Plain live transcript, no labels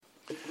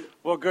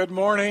Well, good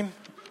morning.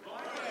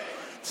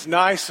 It's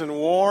nice and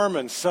warm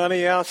and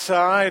sunny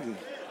outside, and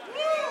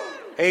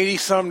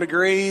 80-some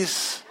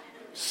degrees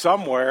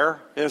somewhere,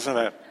 isn't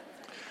it?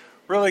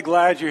 Really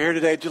glad you're here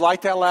today. Did you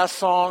like that last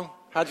song?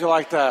 How'd you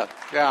like that?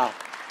 Yeah.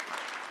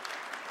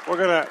 We're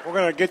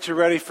gonna get you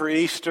ready for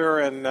Easter,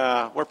 and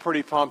we're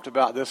pretty pumped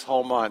about this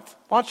whole month.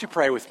 Why don't you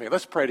pray with me?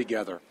 Let's pray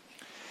together.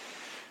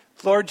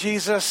 Lord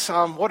Jesus,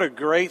 what a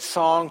great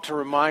song to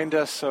remind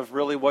us of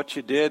really what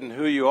you did and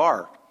who you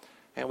are.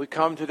 And we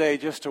come today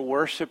just to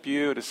worship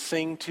you, to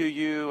sing to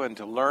you, and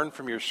to learn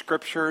from your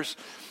scriptures.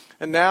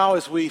 And now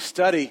as we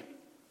study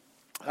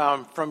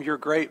from your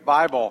great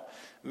Bible,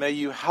 may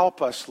you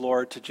help us,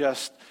 Lord, to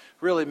just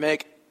really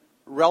make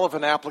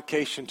relevant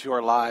application to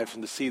our lives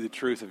and to see the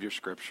truth of your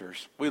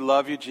scriptures. We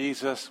love you,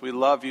 Jesus. We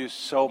love you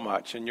so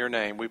much. In your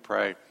name we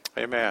pray.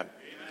 Amen.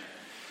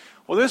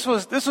 Well, this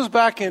was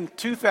back in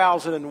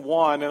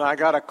 2001, and I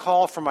got a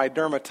call from my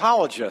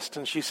dermatologist,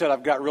 and she said,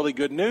 I've got really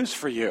good news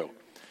for you.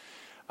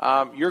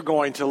 You're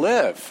going to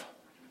live.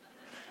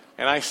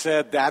 And I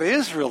said, that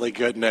is really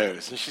good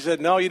news. And she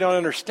said, no, you don't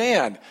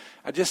understand.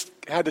 I just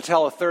had to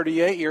tell a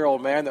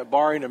 38-year-old man that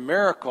barring a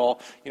miracle,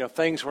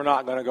 things were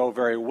not going to go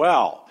very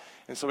well.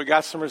 And so we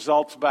got some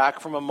results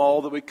back from a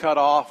mole that we cut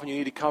off, and you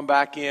need to come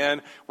back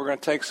in. We're going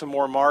to take some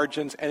more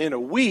margins. And in a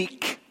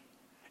week,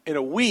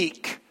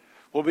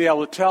 we'll be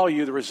able to tell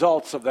you the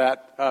results of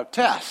that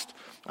test.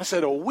 I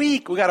said, a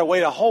week? We got to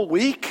wait a whole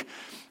week?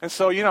 And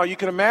so, you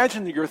can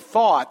imagine your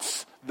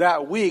thoughts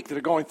that week that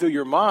are going through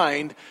your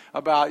mind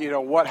about,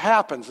 what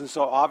happens. And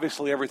so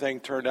obviously everything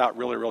turned out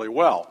really, really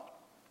well.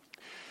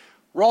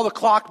 Roll the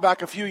clock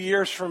back a few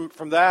years from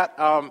that.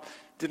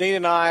 Danita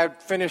and I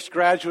had finished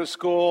graduate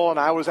school, and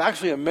I was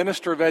actually a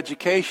minister of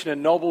education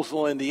in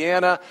Noblesville,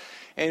 Indiana.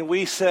 And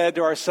we said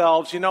to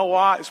ourselves, you know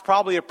what, it's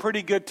probably a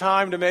pretty good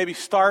time to maybe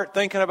start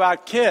thinking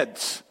about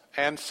kids.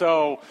 And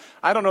so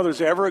I don't know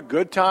there's ever a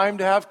good time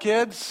to have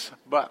kids,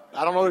 but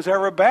I don't know there's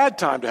ever a bad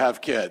time to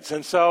have kids.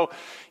 And so,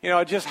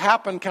 it just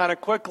happened kind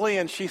of quickly.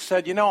 And she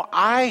said,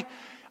 I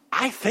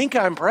think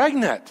I'm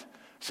pregnant. I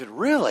said,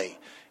 really?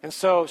 And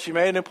so she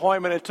made an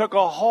appointment. It took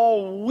a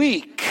whole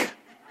week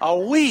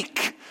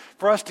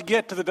for us to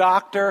get to the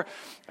doctor.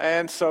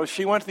 And so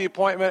she went to the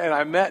appointment, and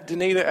I met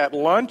Danita at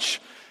lunch.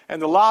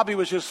 And the lobby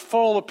was just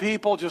full of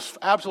people, just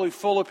absolutely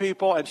full of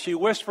people. And she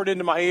whispered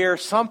into my ear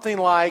something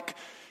like,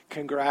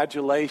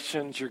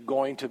 congratulations, you're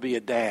going to be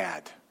a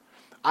dad.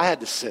 I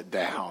had to sit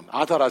down.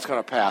 I thought I was going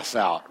to pass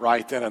out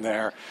right then and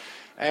there.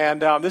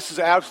 And this is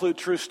an absolute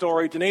true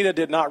story. Danita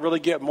did not really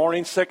get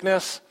morning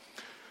sickness,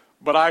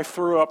 but I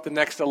threw up the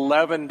next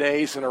 11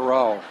 days in a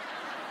row.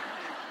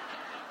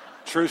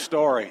 True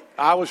story.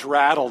 I was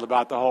rattled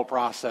about the whole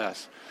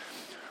process.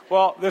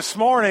 Well, this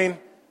morning,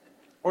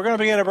 we're going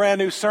to begin a brand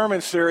new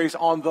sermon series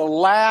on the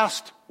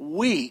last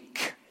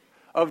week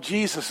of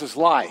Jesus'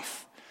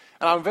 life.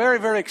 And I'm very,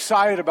 very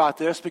excited about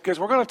this because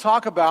we're going to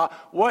talk about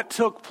what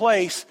took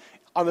place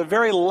on the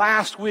very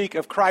last week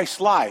of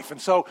Christ's life.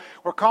 And so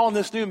we're calling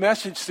this new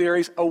message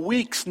series A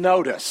Week's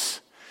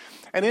Notice.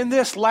 And in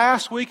this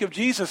last week of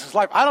Jesus'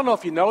 life, I don't know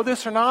if you know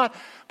this or not,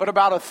 but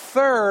about a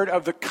third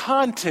of the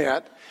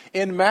content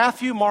in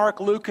Matthew,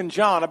 Mark, Luke, and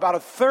John, about a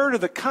third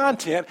of the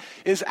content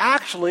is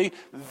actually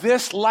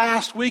this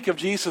last week of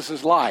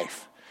Jesus'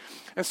 life.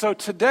 And so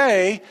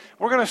today,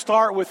 we're going to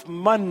start with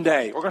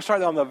Monday. We're going to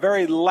start on the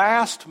very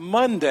last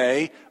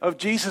Monday of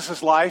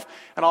Jesus' life.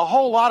 And a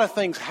whole lot of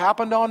things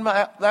happened on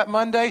that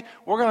Monday.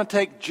 We're going to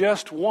take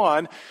just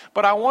one.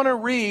 But I want to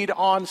read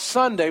on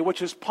Sunday,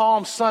 which is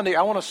Palm Sunday.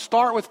 I want to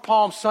start with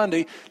Palm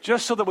Sunday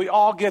just so that we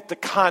all get the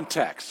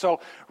context. So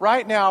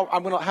right now,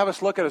 I'm going to have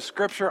us look at a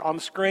scripture on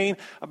the screen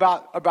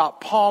about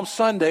Palm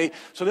Sunday.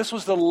 So this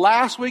was the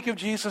last week of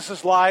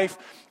Jesus' life.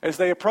 As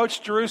they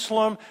approached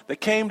Jerusalem, they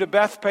came to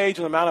Bethpage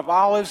on the Mount of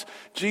Olives.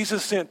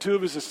 Jesus sent two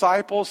of his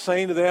disciples,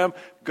 saying to them,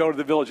 go to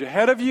the village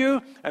ahead of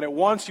you, and at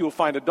once you will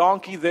find a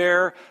donkey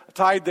there,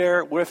 tied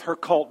there with her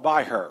colt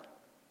by her.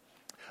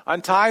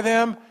 Untie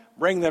them,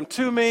 bring them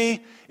to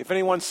me. If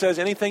anyone says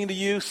anything to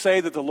you,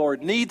 say that the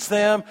Lord needs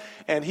them,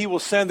 and he will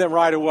send them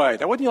right away.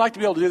 Now, wouldn't you like to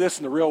be able to do this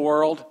in the real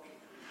world?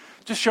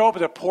 Just show up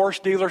at a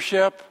Porsche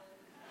dealership.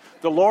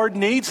 The Lord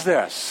needs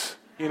this.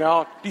 Do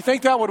you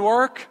think that would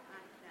work?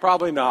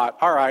 Probably not.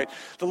 All right.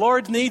 The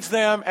Lord needs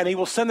them, and he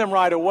will send them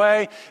right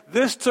away.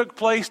 This took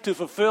place to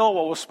fulfill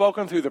what was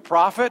spoken through the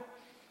prophet.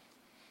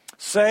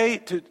 Say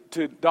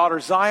to daughter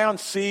Zion,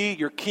 see,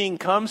 your king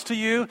comes to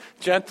you,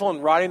 gentle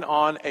and riding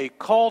on a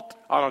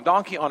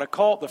donkey, on a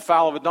colt, the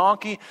foal of a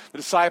donkey. The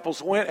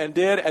disciples went and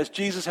did as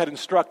Jesus had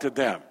instructed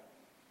them.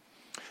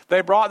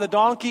 They brought the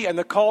donkey and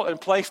the colt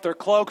and placed their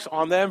cloaks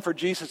on them for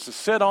Jesus to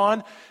sit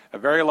on. A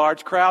very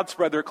large crowd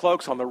spread their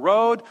cloaks on the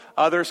road.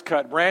 Others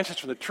cut branches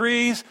from the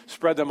trees,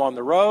 spread them on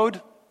the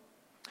road.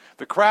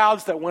 The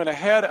crowds that went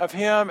ahead of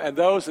him and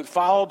those that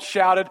followed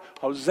shouted,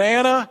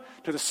 Hosanna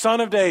to the Son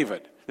of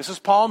David. This is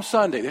Palm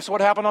Sunday. This is what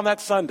happened on that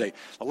Sunday,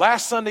 the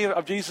last Sunday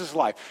of Jesus'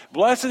 life.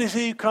 Blessed is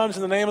he who comes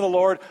in the name of the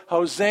Lord.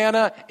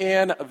 Hosanna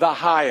in the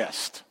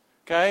highest.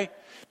 Okay?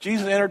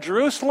 Jesus entered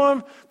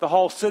Jerusalem, the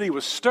whole city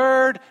was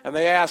stirred, and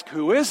they asked,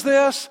 "Who is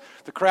this?"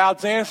 The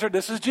crowds answered,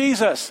 "This is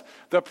Jesus,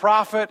 the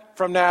prophet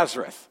from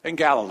Nazareth in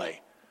Galilee."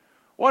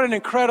 What an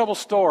incredible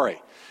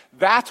story.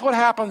 That's what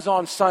happens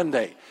on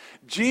Sunday.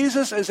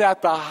 Jesus is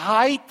at the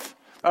height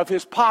of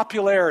his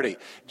popularity.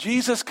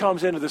 Jesus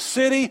comes into the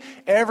city,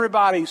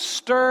 everybody's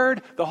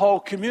stirred, the whole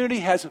community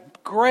has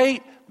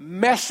great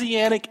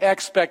messianic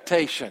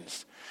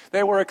expectations.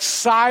 They were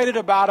excited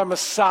about a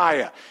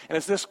Messiah. And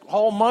as this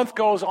whole month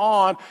goes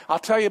on, I'll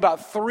tell you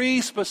about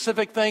 3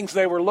 specific things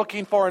they were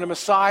looking for in a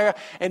Messiah,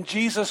 and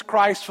Jesus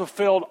Christ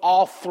fulfilled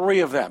all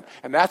 3 of them.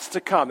 And that's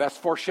to come. That's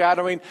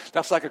foreshadowing.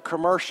 That's like a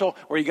commercial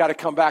where you got to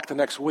come back the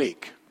next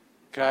week.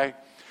 Okay?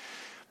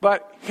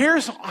 But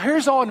here's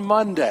on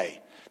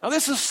Monday. Now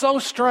this is so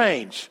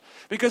strange,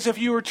 because if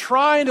you were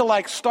trying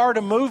to start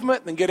a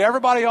movement and get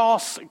everybody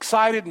all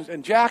excited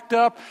and jacked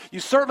up,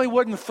 you certainly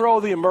wouldn't throw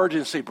the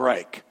emergency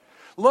brake.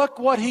 Look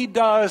what he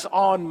does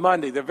on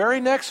Monday. The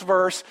very next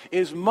verse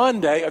is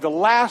Monday of the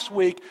last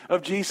week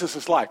of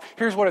Jesus' life.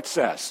 Here's what it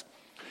says.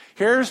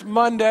 Here's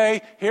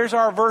Monday. Here's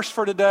our verse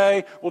for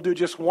today. We'll do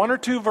just 1 or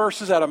 2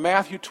 verses out of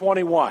Matthew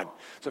 21.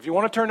 So if you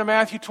want to turn to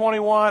Matthew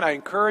 21, I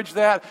encourage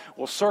that.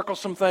 We'll circle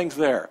some things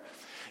there.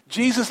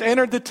 Jesus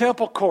entered the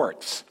temple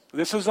courts.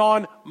 This is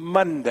on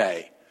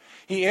Monday.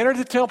 He entered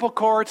the temple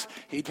courts.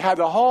 He had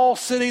the whole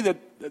city the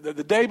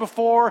day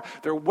before.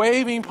 They're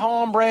waving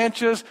palm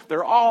branches.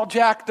 They're all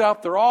jacked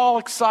up. They're all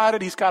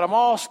excited. He's got them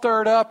all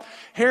stirred up.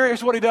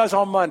 Here's what he does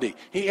on Monday.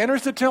 He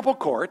enters the temple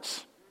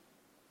courts,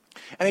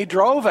 and he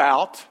drove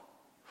out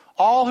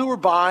all who were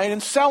buying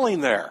and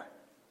selling there.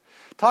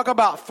 Talk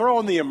about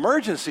throwing the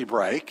emergency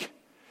brake.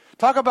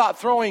 Talk about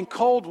throwing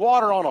cold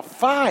water on a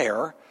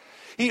fire.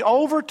 He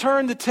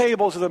overturned the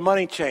tables of the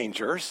money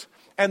changers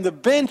and the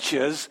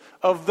benches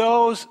of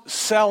those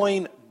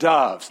selling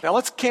doves. Now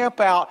let's camp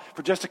out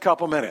for just a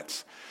couple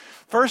minutes.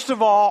 First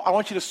of all, I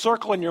want you to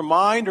circle in your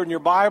mind or in your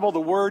Bible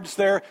the words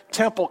there,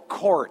 temple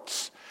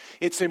courts.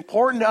 It's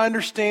important to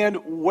understand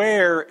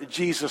where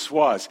Jesus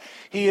was.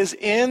 He is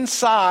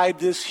inside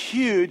this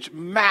huge,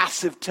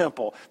 massive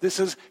temple. This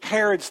is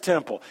Herod's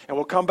temple, and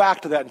we'll come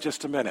back to that in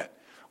just a minute.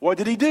 What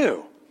did he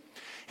do?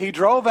 He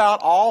drove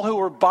out all who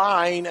were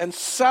buying and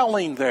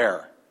selling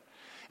there.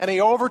 And he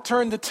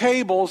overturned the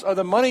tables of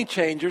the money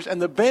changers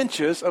and the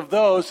benches of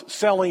those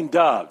selling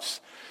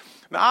doves.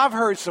 Now, I've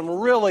heard some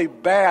really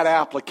bad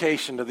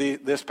application to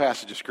this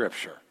passage of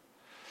Scripture.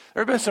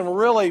 There have been some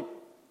really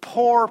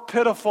poor,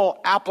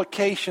 pitiful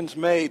applications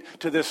made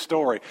to this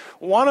story.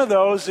 One of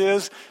those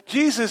is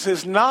Jesus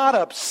is not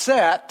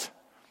upset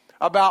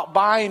about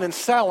buying and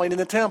selling in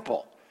the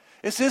temple.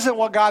 This isn't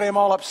what got him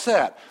all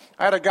upset.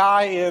 I had a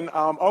guy in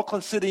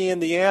Oakland City,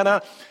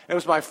 Indiana. It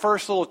was my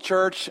first little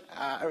church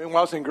when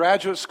I was in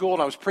graduate school,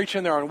 and I was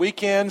preaching there on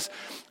weekends.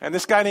 And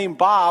this guy named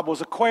Bob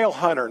was a quail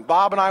hunter. And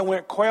Bob and I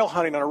went quail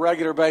hunting on a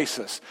regular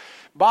basis.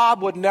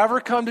 Bob would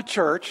never come to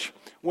church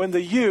when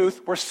the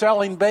youth were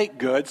selling baked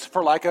goods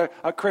for like a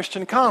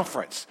Christian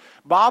conference.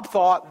 Bob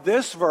thought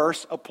this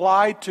verse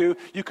applied to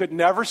you could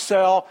never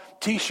sell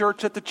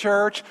T-shirts at the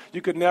church,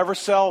 you could never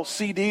sell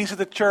CDs at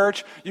the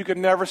church, you could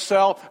never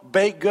sell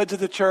baked goods at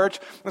the church.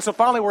 And so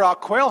finally we're out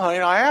quail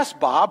hunting, and I asked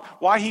Bob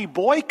why he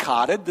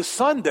boycotted the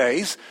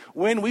Sundays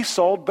when we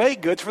sold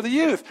baked goods for the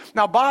youth.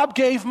 Now Bob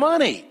gave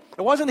money.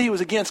 It wasn't he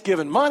was against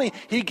giving money.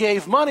 He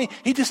gave money.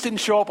 He just didn't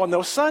show up on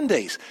those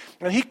Sundays.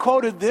 And he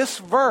quoted this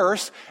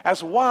verse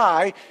as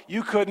why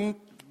you couldn't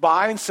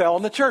buy and sell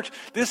in the church.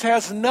 This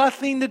has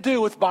nothing to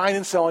do with buying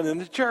and selling in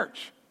the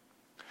church.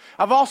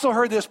 I've also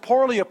heard this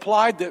poorly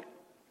applied that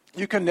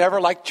you can never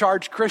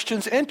charge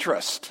Christians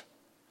interest.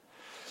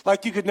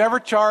 Like you could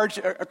never charge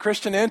a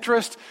Christian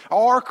interest,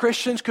 or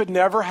Christians could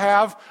never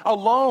have a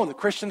loan.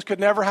 Christians could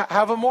never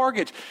have a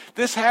mortgage.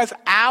 This has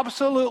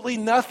absolutely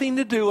nothing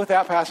to do with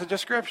that passage of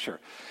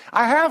Scripture.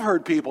 I have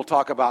heard people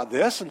talk about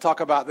this and talk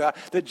about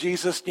that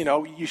Jesus,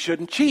 you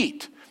shouldn't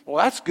cheat.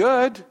 Well, that's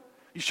good.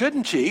 You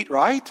shouldn't cheat,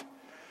 right?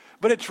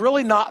 But it's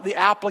really not the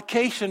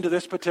application to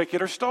this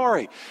particular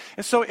story.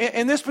 And so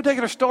in this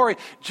particular story,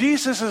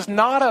 Jesus is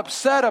not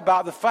upset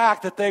about the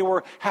fact that they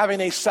were having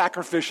a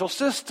sacrificial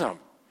system.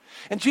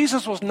 And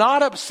Jesus was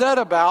not upset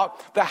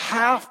about the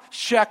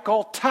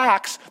half-shekel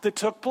tax that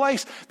took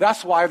place.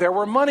 That's why there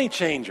were money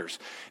changers.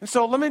 And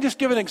so let me just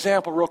give an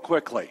example real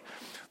quickly.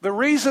 The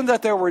reason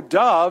that there were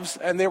doves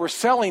and they were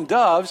selling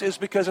doves is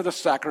because of the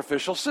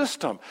sacrificial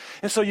system.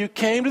 And so you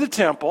came to the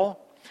temple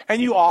and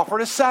you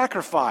offered a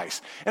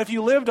sacrifice. And if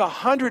you lived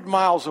 100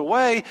 miles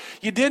away,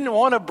 you didn't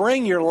want to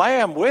bring your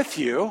lamb with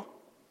you.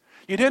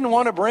 You didn't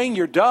want to bring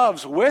your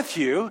doves with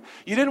you.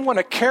 You didn't want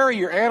to carry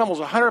your animals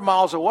 100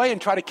 miles away and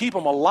try to keep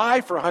them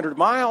alive for 100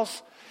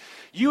 miles.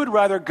 You would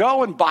rather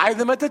go and buy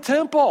them at the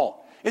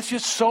temple. It's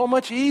just so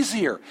much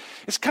easier.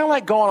 It's kind of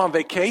like going on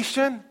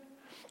vacation.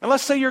 And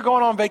let's say you're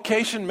going on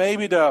vacation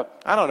maybe to,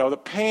 the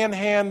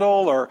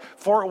Panhandle or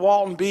Fort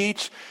Walton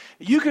Beach.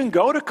 You can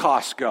go to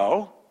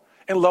Costco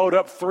and load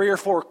up 3 or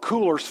 4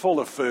 coolers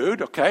full of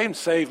food, okay, and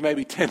save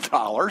maybe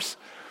 $10.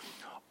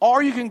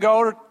 Or you can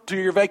go to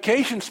your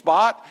vacation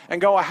spot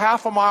and go a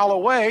half a mile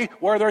away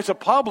where there's a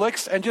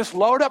Publix and just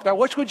load up. Now,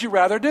 which would you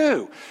rather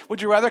do?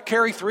 Would you rather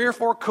carry 3 or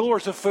 4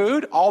 coolers of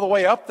food all the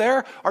way up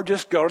there, or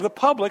just go to the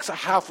Publix a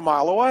half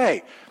mile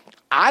away?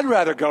 I'd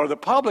rather go to the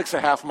Publix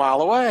a half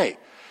mile away.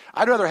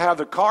 I'd rather have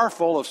the car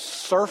full of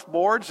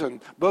surfboards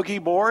and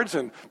boogie boards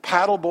and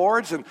paddle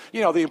boards and,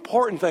 the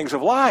important things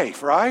of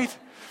life, right?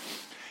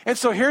 And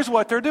so here's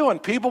what they're doing.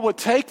 People would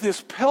take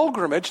this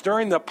pilgrimage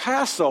during the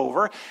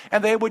Passover,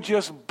 and they would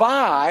just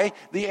buy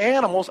the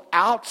animals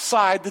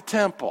outside the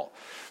temple.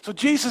 So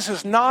Jesus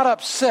is not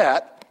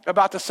upset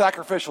about the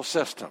sacrificial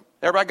system.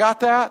 Everybody got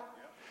that?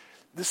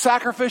 The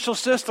sacrificial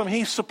system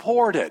he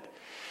supported.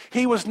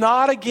 He was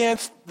not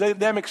against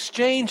them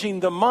exchanging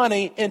the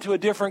money into a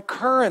different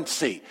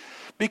currency,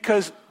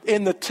 because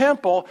in the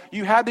temple,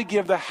 you had to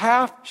give the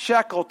half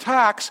shekel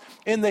tax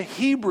in the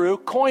Hebrew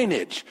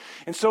coinage.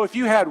 And so if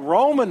you had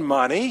Roman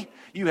money,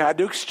 you had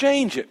to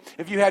exchange it.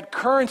 If you had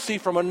currency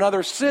from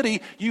another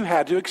city, you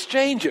had to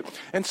exchange it.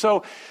 And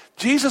so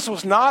Jesus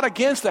was not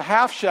against the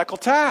half shekel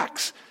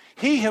tax.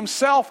 He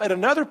himself, at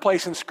another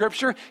place in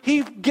Scripture,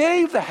 he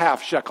gave the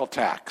half shekel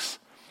tax.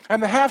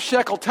 And the half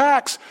shekel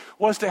tax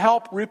was to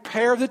help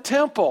repair the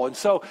temple. And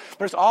so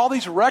there's all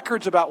these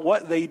records about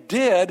what they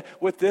did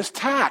with this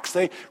tax.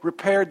 They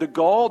repaired the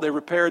gold. They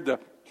repaired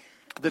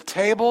the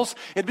tables.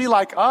 It'd be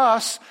like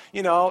us,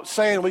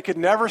 saying we could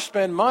never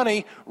spend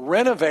money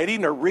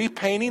renovating or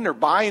repainting or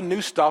buying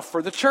new stuff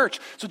for the church.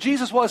 So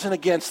Jesus wasn't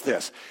against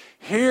this.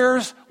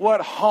 Here's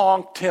what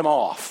honked him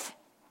off.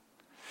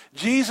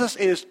 Jesus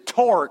is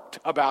torqued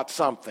about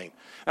something.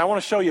 And I want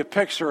to show you a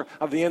picture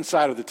of the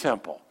inside of the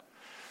temple.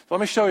 Let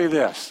me show you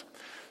this.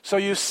 So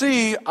you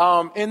see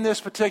in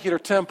this particular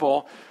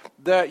temple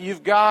that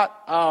you've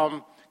got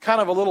kind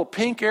of a little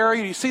pink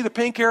area. You see the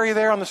pink area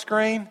there on the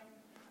screen?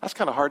 That's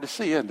kind of hard to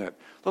see, isn't it?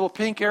 Little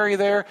pink area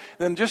there. And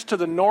then just to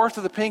the north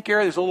of the pink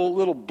area, there's a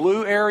little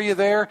blue area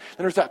there. And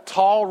there's that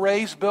tall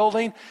raised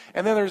building.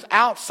 And then there's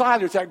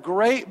outside, there's that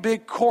great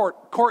big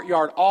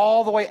courtyard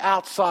all the way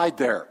outside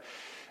there.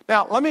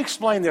 Now, let me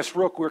explain this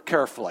real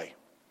carefully.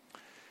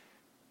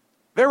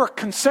 There were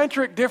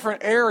concentric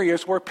different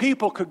areas where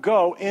people could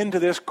go into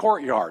this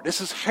courtyard.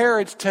 This is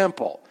Herod's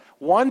temple.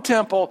 One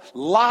temple,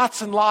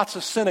 lots and lots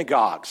of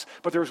synagogues.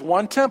 But there was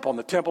one temple, and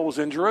the temple was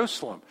in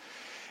Jerusalem.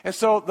 And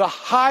so the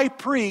high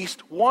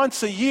priest,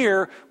 once a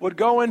year, would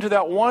go into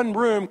that one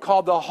room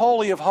called the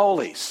Holy of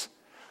Holies.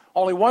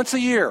 Only once a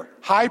year,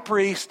 high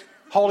priest,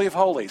 Holy of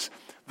Holies.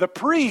 The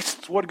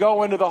priests would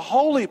go into the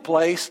holy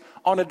place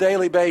on a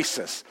daily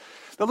basis.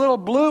 The little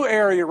blue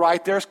area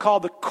right there is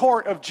called the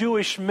Court of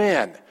Jewish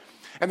Men.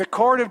 And the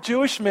court of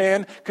Jewish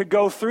men could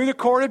go through the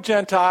court of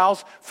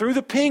Gentiles, through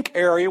the pink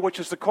area, which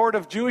is the court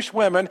of Jewish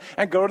women,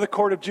 and go to the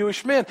court of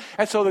Jewish men.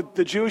 And so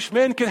the Jewish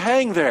men could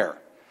hang there.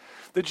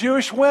 The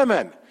Jewish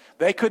women,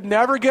 they could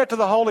never get to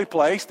the holy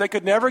place. They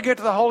could never get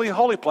to the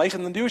holy place.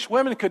 And the Jewish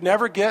women could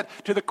never get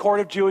to the court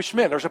of Jewish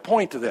men. There's a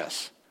point to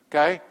this,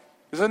 okay?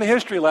 This isn't a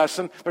history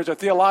lesson. There's a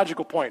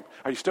theological point.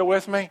 Are you still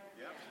with me? Yep.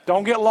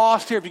 Don't get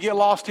lost here. If you get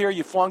lost here,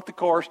 you flunk the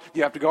course.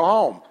 You have to go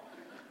home,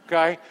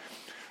 okay?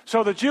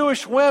 So the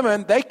Jewish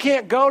women, they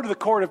can't go to the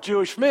court of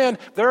Jewish men.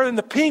 They're in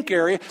the pink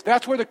area.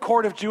 That's where the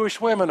court of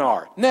Jewish women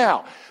are.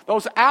 Now,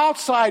 those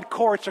outside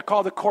courts are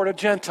called the court of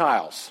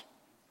Gentiles.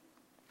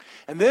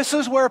 And this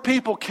is where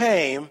people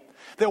came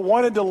that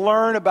wanted to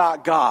learn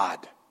about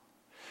God.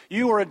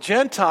 You were a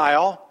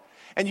Gentile,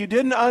 and you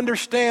didn't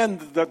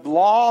understand the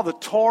law, the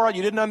Torah.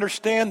 You didn't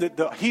understand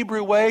the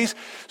Hebrew ways.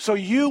 So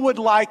you would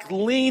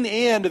lean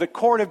into the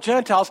court of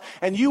Gentiles,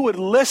 and you would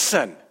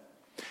listen.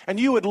 And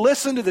you would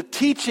listen to the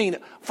teaching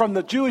from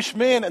the Jewish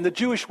men and the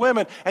Jewish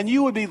women, and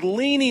you would be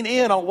leaning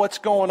in on what's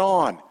going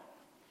on.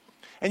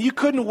 And you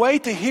couldn't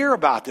wait to hear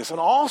about this. And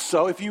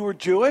also, if you were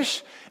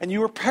Jewish and you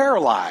were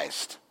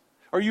paralyzed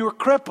or you were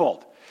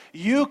crippled,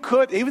 you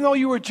could, even though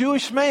you were a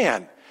Jewish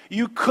man,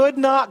 you could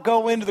not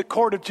go into the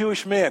court of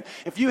Jewish men.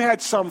 If you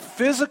had some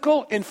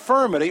physical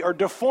infirmity or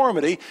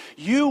deformity,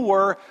 you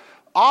were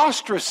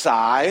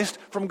ostracized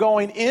from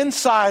going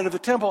inside of the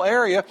temple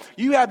area.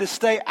 You had to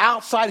stay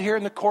outside here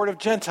in the court of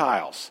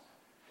Gentiles.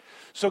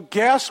 So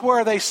guess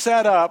where they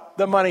set up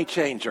the money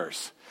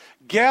changers?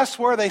 Guess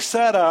where they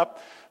set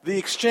up the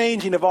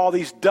exchanging of all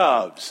these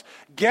doves?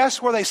 Guess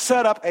where they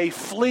set up a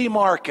flea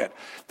market?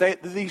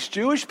 These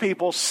Jewish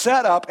people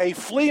set up a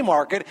flea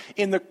market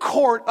in the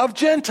court of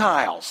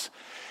Gentiles.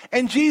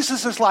 And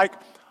Jesus is like,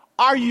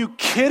 are you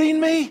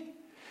kidding me?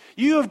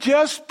 You have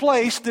just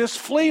placed this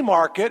flea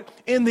market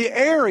in the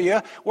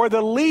area where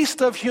the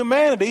least of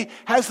humanity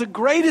has the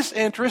greatest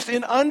interest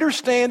in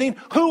understanding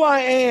who I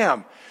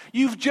am.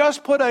 You've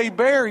just put a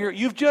barrier.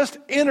 You've just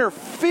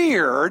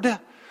interfered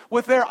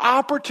with their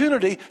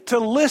opportunity to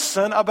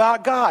listen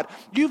about God.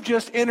 You've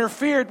just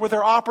interfered with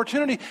their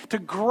opportunity to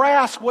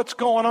grasp what's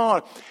going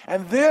on.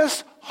 And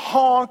this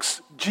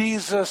honks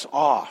Jesus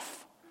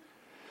off.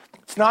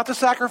 It's not the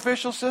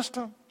sacrificial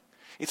system.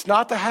 It's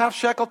not the half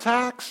shekel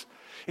tax.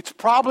 It's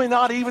probably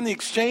not even the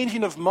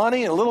exchanging of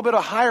money and a little bit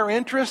of higher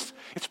interest.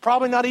 It's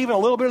probably not even a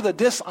little bit of the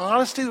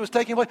dishonesty that was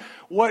taking place.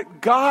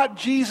 What got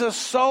Jesus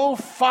so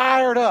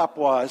fired up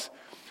was,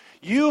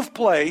 you've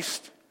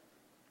placed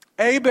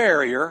a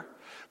barrier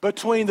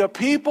between the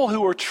people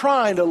who are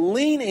trying to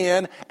lean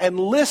in and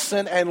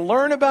listen and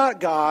learn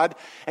about God,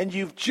 and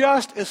you've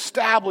just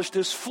established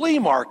this flea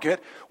market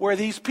where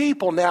these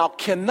people now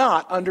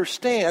cannot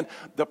understand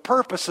the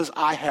purposes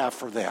I have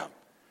for them.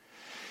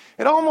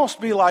 It'd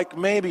almost be like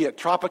maybe at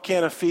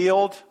Tropicana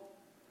Field.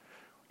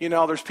 You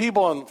know, there's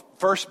people on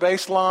first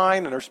base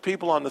line, and there's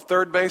people on the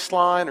third base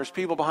line, there's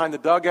people behind the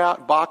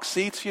dugout, box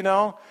seats, you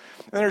know,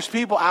 and there's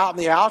people out in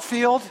the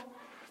outfield.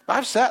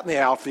 I've sat in the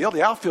outfield.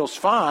 The outfield's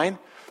fine.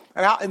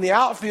 And out in the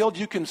outfield,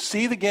 you can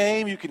see the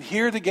game, you can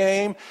hear the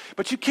game,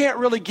 but you can't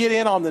really get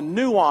in on the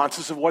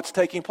nuances of what's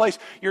taking place.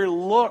 You're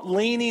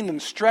leaning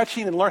and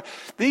stretching and learning.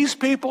 These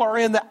people are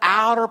in the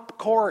outer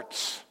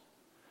courts.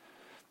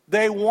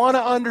 They want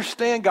to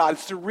understand God.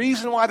 It's the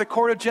reason why the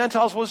court of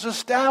Gentiles was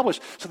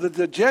established, so that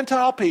the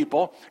Gentile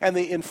people and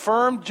the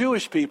infirm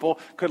Jewish people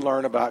could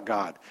learn about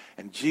God.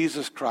 And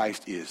Jesus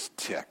Christ is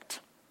ticked.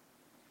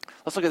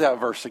 Let's look at that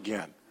verse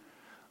again.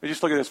 We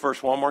just look at this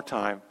verse one more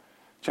time.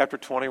 Chapter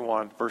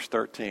 21, verse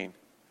 13.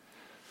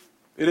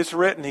 It is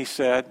written, he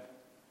said,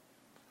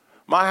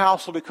 my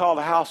house will be called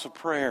a house of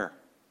prayer.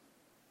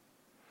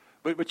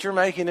 But you're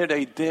making it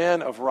a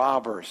den of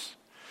robbers.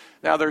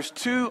 Now, there's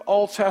two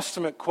Old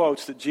Testament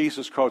quotes that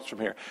Jesus quotes from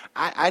here.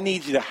 I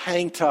need you to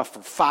hang tough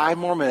for 5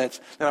 more minutes,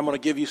 and I'm going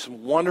to give you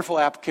some wonderful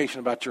application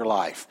about your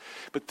life.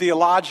 But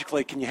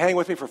theologically, can you hang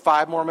with me for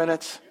 5 more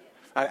minutes?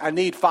 I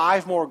need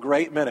 5 more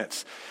great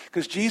minutes.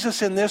 Because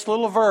Jesus, in this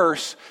little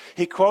verse,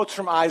 he quotes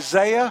from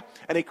Isaiah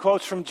and he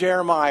quotes from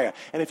Jeremiah.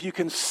 And if you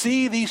can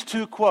see these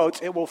 2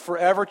 quotes, it will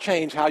forever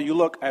change how you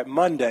look at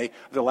Monday,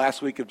 the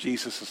last week of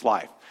Jesus'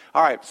 life.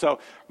 All right, so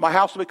my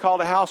house will be called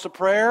a house of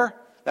prayer.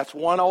 That's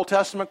one Old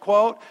Testament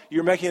quote.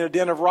 You're making a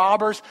den of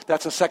robbers.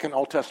 That's a second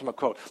Old Testament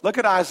quote. Look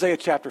at Isaiah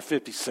chapter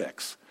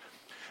 56.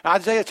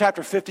 Isaiah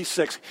chapter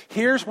 56.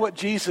 Here's what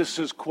Jesus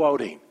is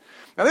quoting.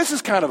 Now, this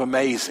is kind of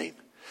amazing.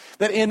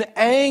 That in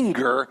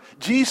anger,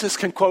 Jesus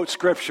can quote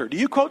Scripture. Do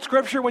you quote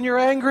Scripture when you're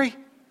angry?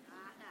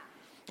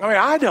 I mean,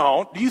 I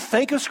don't. Do you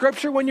think of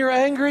Scripture when you're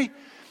angry?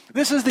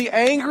 This is the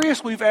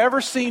angriest we've ever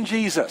seen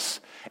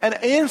Jesus. And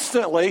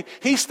instantly,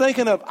 he's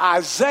thinking of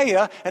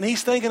Isaiah and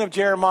he's thinking of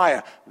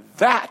Jeremiah.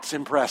 That's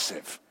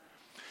impressive.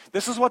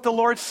 This is what the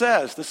Lord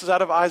says. This is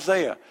out of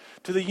Isaiah.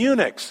 To the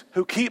eunuchs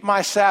who keep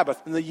my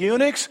Sabbath. And the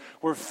eunuchs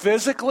were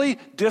physically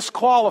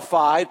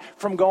disqualified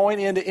from going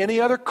into any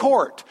other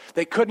court.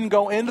 They couldn't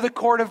go into the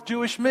court of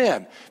Jewish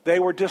men. They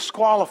were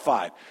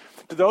disqualified.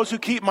 To those who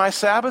keep my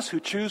Sabbaths, who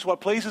choose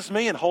what pleases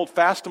me and hold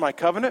fast to my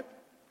covenant,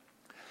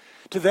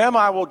 to them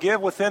I will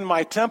give within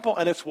my temple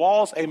and its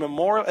walls a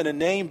memorial and a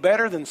name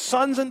better than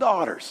sons and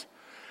daughters.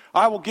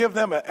 I will give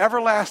them an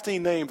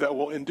everlasting name that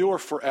will endure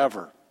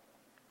forever.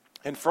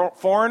 And for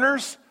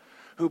foreigners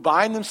who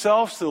bind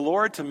themselves to the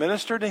Lord to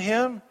minister to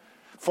him,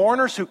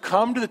 foreigners who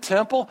come to the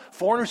temple,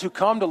 foreigners who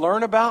come to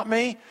learn about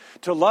me,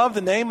 to love the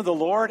name of the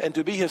Lord and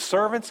to be his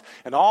servants,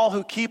 and all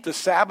who keep the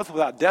Sabbath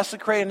without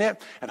desecrating it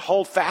and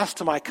hold fast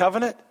to my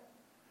covenant,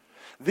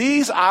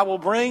 these I will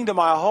bring to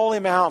my holy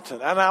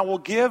mountain, and I will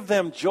give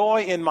them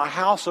joy in my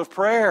house of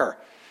prayer.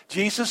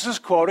 Jesus is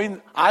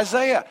quoting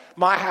Isaiah,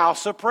 my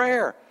house of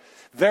prayer.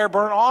 Their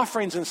burnt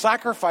offerings and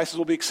sacrifices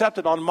will be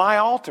accepted on my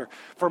altar.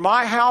 For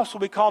my house will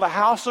be called a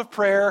house of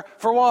prayer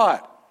for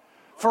what?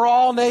 For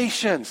all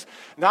nations.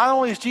 Not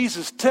only is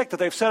Jesus ticked that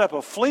they've set up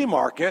a flea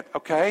market,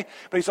 okay,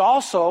 but he's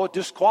also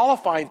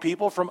disqualifying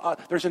people from,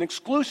 there's an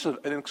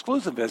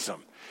exclusivism.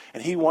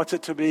 And he wants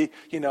it to be,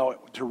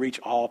 to reach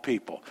all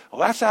people.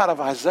 Well, that's out of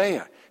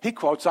Isaiah. He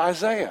quotes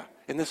Isaiah.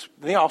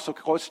 He also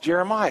quotes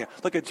Jeremiah.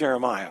 Look at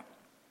Jeremiah.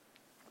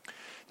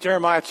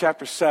 Jeremiah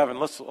chapter 7. I'm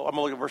going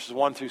to look at verses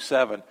 1 through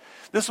 7.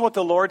 This is what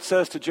the Lord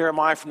says to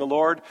Jeremiah from the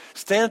Lord.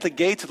 Stand at the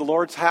gates of the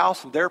Lord's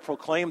house and there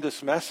proclaim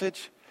this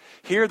message.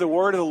 Hear the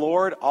word of the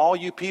Lord, all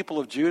you people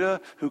of Judah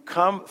who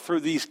come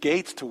through these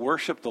gates to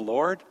worship the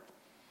Lord.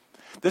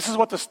 This is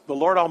what the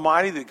Lord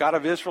Almighty, the God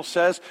of Israel,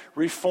 says.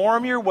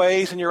 Reform your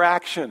ways and your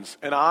actions,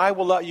 and I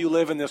will let you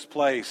live in this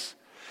place.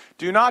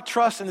 Do not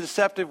trust in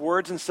deceptive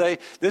words and say,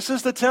 this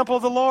is the temple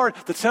of the Lord,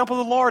 the temple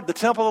of the Lord, the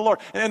temple of the Lord.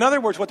 And in other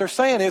words, what they're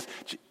saying is,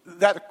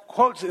 that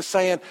quote is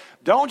saying,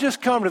 don't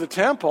just come to the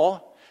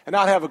temple and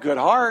not have a good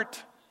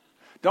heart.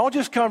 Don't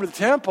just come to the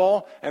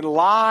temple and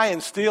lie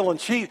and steal and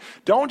cheat.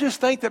 Don't just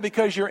think that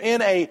because you're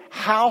in a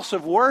house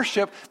of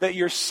worship that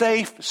you're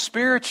safe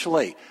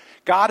spiritually.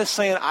 God is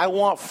saying, I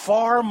want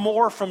far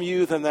more from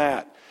you than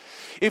that.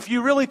 If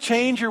you really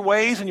change your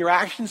ways and your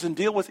actions and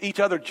deal with each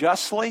other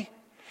justly,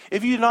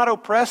 if you do not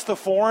oppress the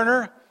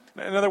foreigner,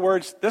 in other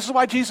words, this is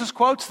why Jesus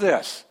quotes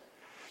this.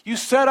 You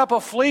set up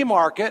a flea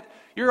market,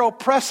 you're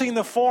oppressing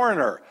the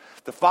foreigner,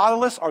 the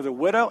fatherless or the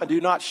widow, and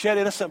do not shed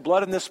innocent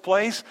blood in this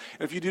place.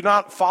 If you do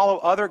not follow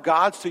other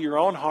gods to your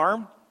own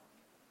harm,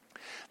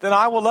 then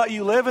I will let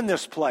you live in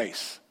this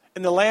place,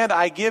 in the land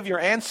I give your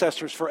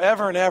ancestors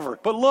forever and ever.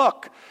 But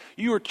look,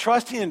 You are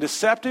trusting in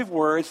deceptive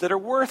words that are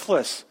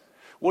worthless.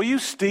 Will you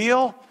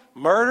steal,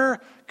 murder,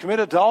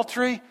 commit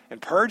adultery,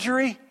 and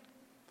perjury?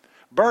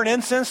 Burn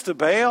incense to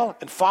Baal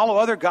and follow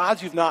other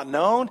gods you've not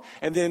known,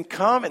 and then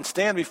come and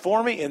stand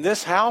before me in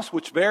this house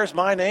which bears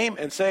my name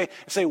and say,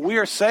 we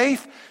are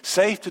safe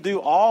to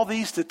do all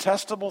these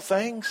detestable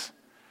things?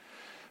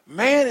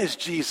 Man, is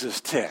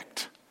Jesus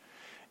ticked.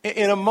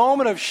 In a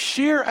moment of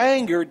sheer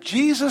anger,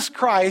 Jesus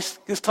Christ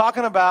is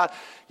talking about,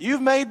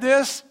 you've made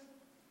this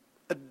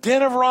a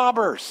den of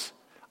robbers.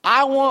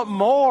 I want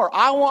more.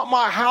 I want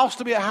my house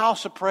to be a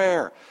house of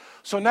prayer.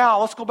 So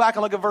now let's go back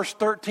and look at verse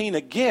 13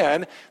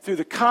 again through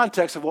the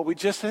context of what we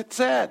just had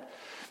said.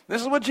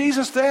 This is what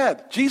Jesus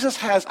said. Jesus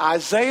has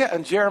Isaiah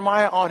and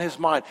Jeremiah on his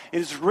mind. It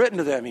is written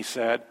to them, he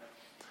said,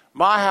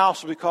 my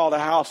house will be called a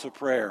house of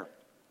prayer,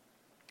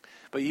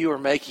 but you are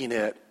making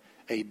it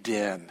a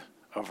den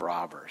of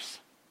robbers.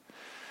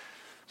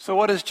 So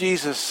what is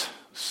Jesus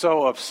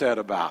so upset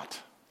about?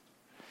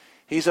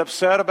 He's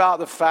upset about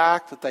the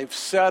fact that they've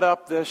set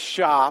up this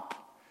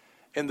shop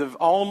in the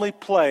only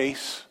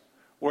place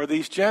where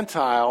these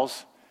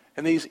Gentiles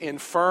and these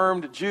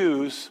infirmed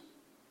Jews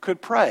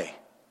could pray.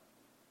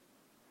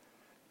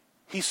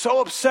 He's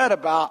so upset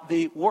about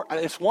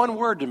it's one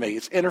word to me,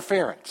 it's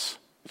interference.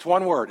 It's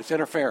one word, it's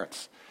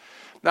interference.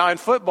 Now in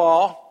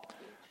football,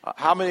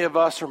 how many of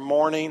us are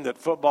mourning that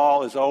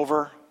football is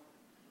over?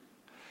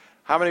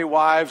 How many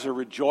wives are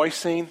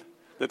rejoicing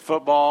that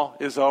football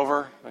is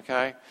over?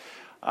 Okay,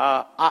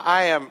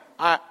 I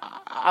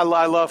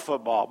love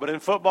football, but in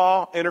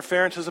football,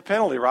 interference is a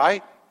penalty,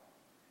 right?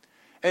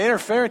 And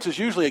interference is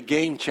usually a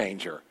game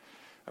changer.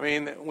 I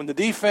mean, when the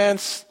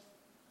defense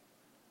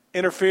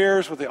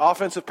interferes with the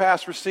offensive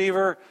pass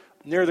receiver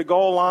near the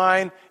goal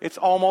line, it's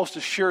almost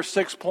a sure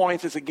 6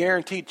 points. It's a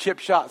guaranteed chip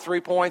shot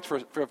 3 points for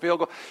a field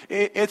goal.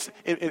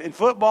 In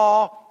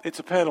football, it's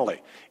a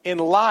penalty. In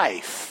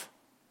life,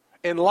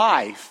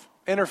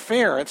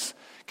 interference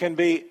can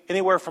be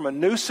anywhere from a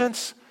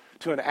nuisance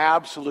to an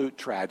absolute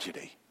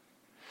tragedy.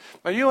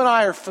 Now, you and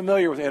I are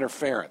familiar with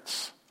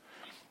interference.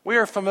 We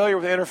are familiar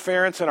with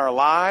interference in our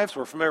lives.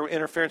 We're familiar with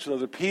interference with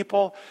other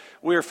people.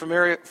 We are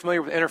familiar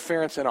with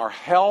interference in our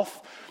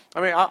health.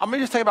 I mean, let me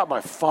just tell you about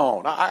my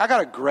phone. I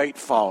got a great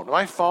phone.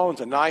 My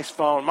phone's a nice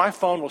phone. My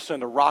phone will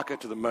send a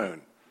rocket to the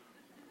moon.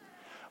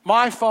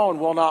 My phone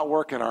will not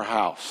work in our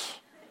house.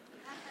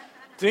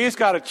 Denise's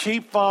got a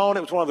cheap phone.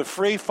 It was one of the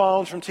free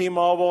phones from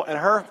T-Mobile, and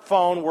her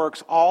phone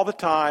works all the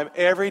time,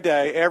 every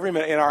day, every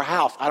minute in our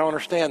house. I don't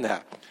understand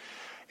that.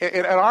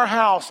 In our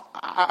house,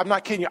 I'm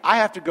not kidding you, I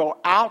have to go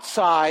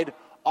outside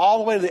all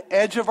the way to the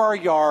edge of our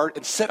yard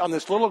and sit on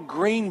this little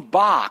green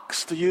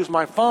box to use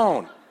my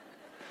phone.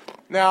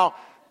 Now,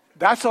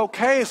 that's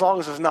okay as long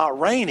as it's not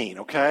raining,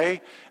 okay?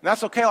 And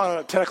that's okay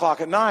at 10 o'clock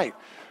at night.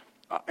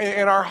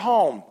 In our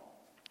home,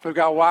 we've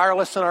got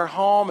wireless in our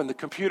home, and the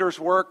computers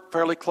work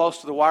fairly close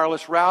to the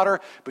wireless router,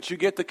 but you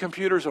get the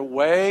computers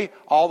away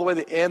all the way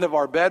to the end of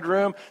our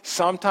bedroom.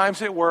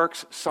 Sometimes it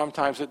works,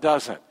 sometimes it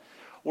doesn't.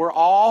 We're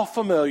all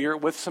familiar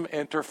with some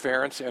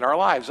interference in our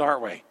lives,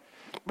 aren't we?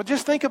 But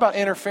just think about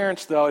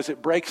interference, though, as it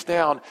breaks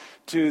down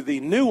to the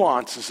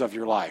nuances of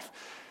your life.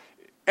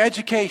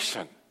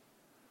 Education.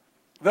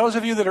 Those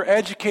of you that are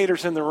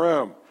educators in the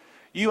room,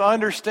 you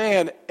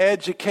understand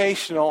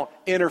educational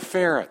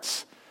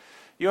interference.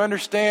 You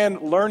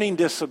understand learning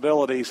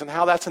disabilities and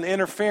how that's an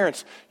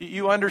interference.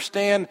 You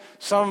understand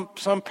some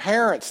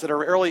parents that are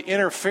really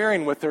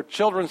interfering with their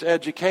children's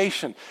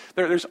education.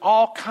 There's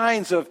all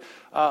kinds of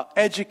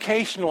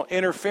educational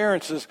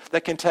interferences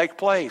that can take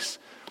place.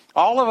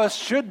 All of us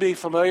should be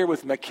familiar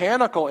with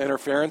mechanical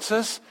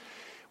interferences.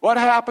 What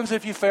happens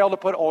if you fail to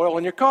put oil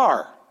in your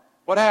car?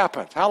 What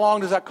happens? How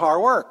long does that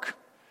car work?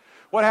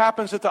 What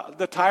happens if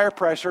the tire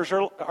pressures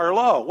are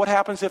low? What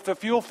happens if the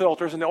fuel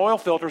filters and the oil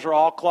filters are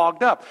all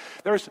clogged up?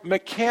 There's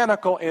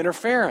mechanical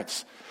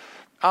interference.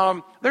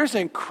 There's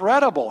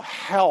incredible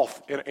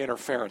health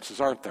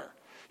interferences, aren't there?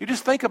 You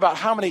just think about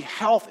how many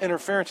health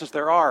interferences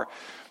there are.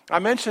 I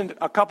mentioned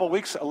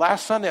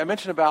last Sunday, I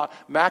mentioned about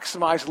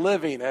Maximize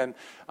Living, and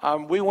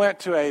we went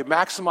to a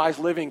Maximize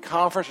Living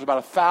conference. There's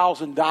about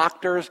 1,000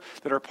 doctors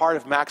that are part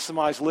of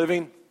Maximize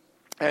Living.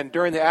 And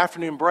during the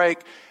afternoon break,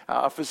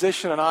 a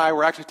physician and I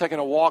were actually taking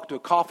a walk to a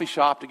coffee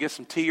shop to get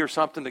some tea or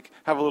something to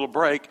have a little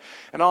break.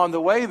 And on the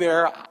way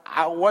there,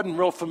 I wasn't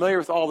real familiar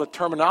with all the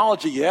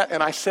terminology yet.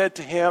 And I said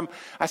to him,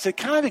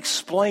 kind of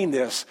explain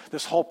this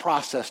whole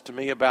process to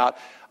me about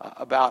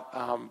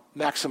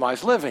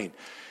Maximize Living.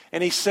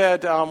 And he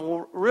said,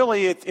 well,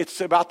 really,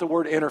 it's about the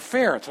word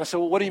interference. And I said,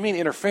 well, what do you mean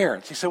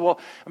interference? He said, well,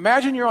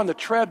 imagine you're on the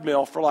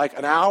treadmill for like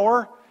an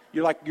hour.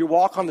 You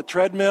walk on the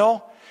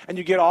treadmill, and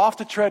you get off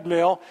the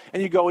treadmill,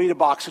 and you go eat a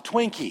box of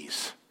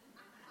Twinkies.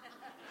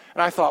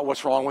 And I thought,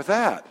 what's wrong with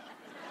that?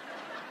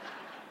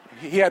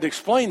 He had to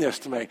explain this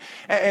to me.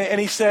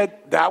 And he said,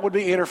 that would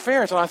be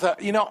interference. And I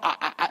thought,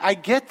 I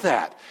get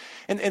that.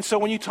 And so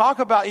when you talk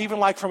about even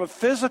like from a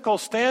physical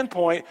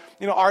standpoint,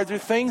 are there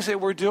things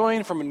that we're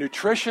doing from a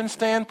nutrition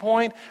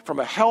standpoint, from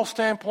a health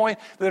standpoint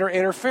that are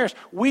interference?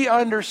 We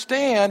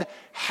understand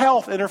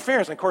health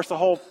interference. And of course, the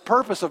whole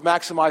purpose of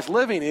Maximized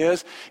Living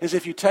is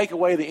if you take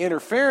away the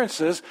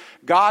interferences,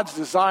 God's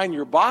designed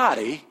your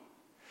body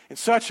in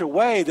such a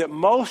way that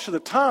most of the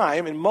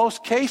time, in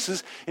most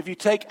cases, if you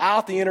take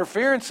out the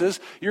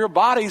interferences, your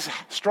body's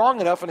strong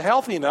enough and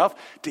healthy enough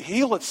to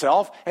heal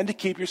itself and to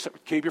keep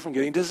you from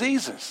getting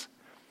diseases.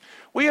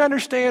 We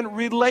understand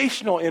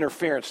relational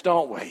interference,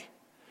 don't we?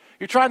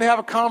 You're trying to have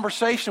a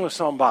conversation with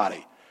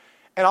somebody,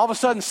 and all of a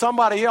sudden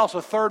somebody else,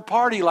 a third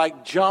party,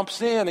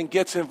 jumps in and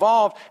gets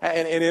involved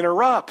and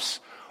interrupts.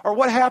 Or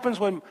what happens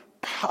when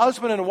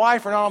husband and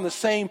wife are not on the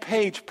same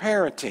page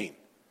parenting?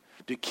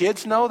 Do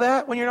kids know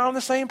that when you're not on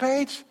the same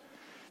page?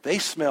 They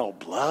smell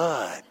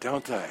blood,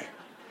 don't they?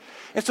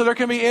 And so there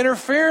can be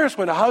interference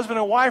when a husband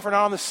and wife are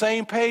not on the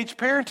same page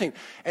parenting.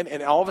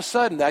 And all of a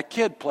sudden that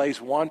kid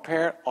plays one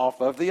parent off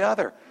of the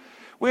other.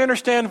 We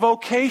understand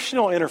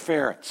vocational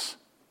interference.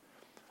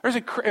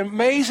 It's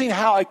amazing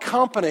how a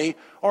company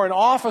or an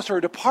office or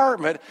a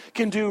department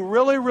can do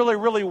really, really,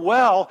 really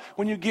well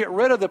when you get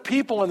rid of the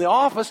people in the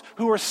office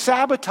who are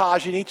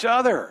sabotaging each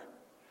other.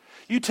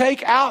 You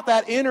take out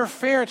that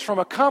interference from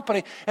a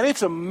company, and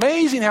it's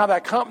amazing how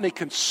that company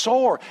can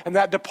soar and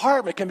that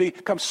department can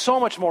become so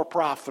much more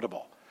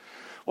profitable.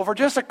 Well, for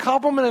just a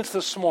couple minutes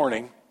this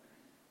morning,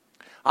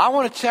 I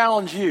want to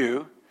challenge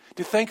you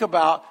to think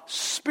about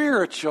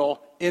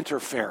spiritual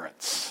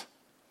interference.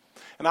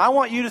 And I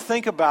want you to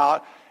think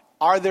about,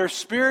 are there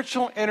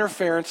spiritual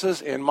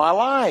interferences in my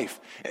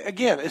life?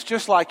 Again, it's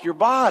just like your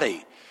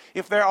body.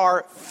 If there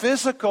are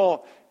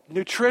physical,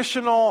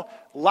 nutritional,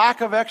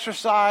 lack of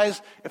exercise,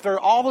 if there are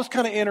all those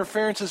kind of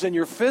interferences in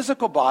your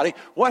physical body,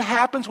 what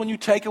happens when you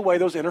take away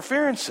those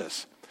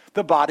interferences?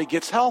 The body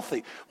gets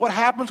healthy. What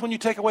happens when you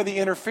take away the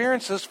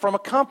interferences from a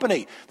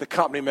company? The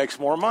company makes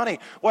more money.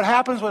 What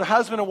happens when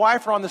husband and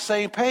wife are on the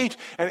same page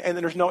and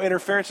there's no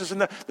interferences in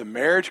the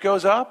marriage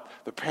goes up,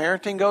 the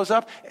parenting goes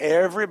up,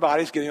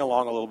 everybody's getting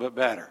along a little bit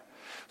better.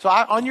 So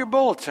on your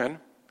bulletin,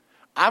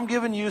 I'm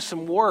giving you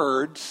some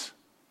words,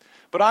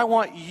 but I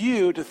want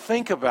you to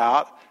think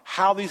about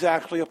how these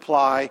actually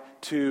apply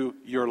to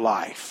your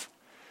life.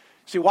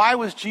 See, why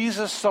was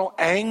Jesus so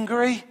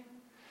angry?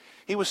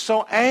 He was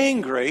so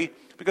angry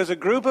because a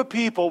group of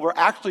people were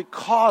actually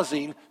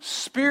causing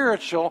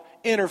spiritual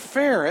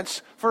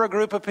interference for a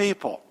group of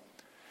people.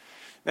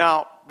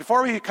 Now,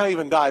 before we kind of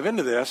even dive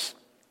into this,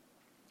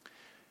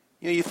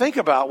 you think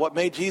about what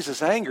made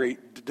Jesus angry.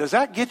 Does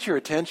that get your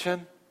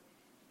attention?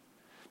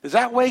 Does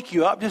that wake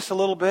you up just a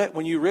little bit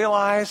when you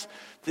realize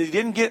that he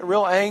didn't get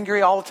real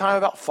angry all the time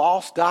about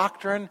false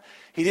doctrine?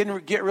 He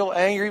didn't get real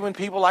angry when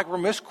people were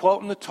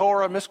misquoting the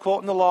Torah,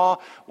 misquoting the law.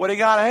 What he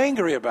got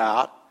angry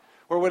about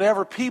were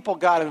whenever people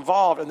got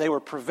involved and they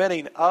were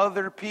preventing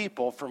other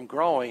people from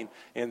growing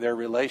in their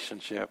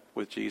relationship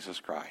with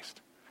Jesus Christ.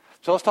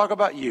 So let's talk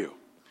about you.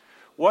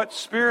 What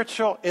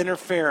spiritual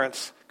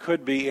interference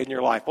could be in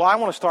your life? Well, I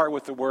want to start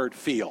with the word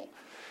feel.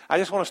 I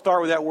just want to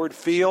start with that word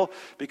feel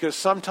because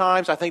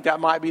sometimes I think that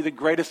might be the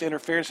greatest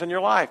interference in your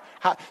life.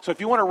 So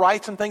if you want to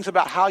write some things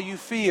about how you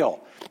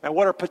feel and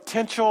what are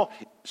potential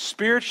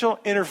spiritual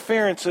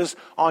interferences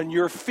on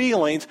your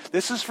feelings,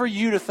 this is for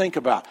you to think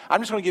about.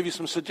 I'm just going to give you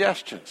some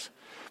suggestions.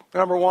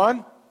 Number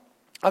one,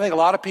 I think a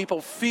lot of people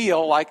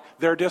feel like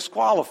they're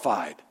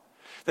disqualified,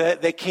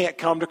 that they can't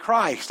come to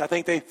Christ. I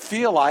think they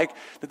feel like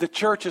that the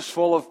church is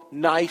full of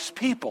nice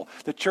people.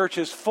 The church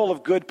is full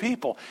of good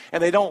people,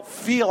 and they don't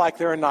feel like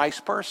they're a nice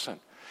person.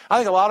 I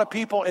think a lot of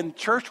people in the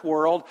church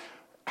world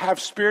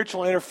have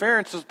spiritual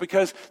interferences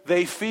because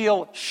they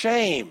feel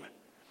shame,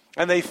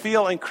 and they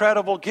feel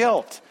incredible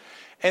guilt.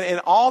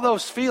 And all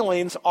those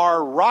feelings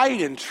are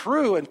right and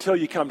true until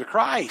you come to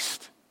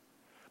Christ.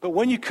 But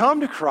when you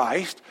come to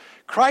Christ,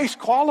 Christ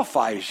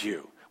qualifies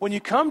you. When you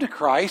come to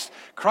Christ,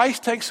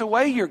 Christ takes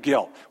away your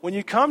guilt. When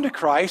you come to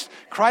Christ,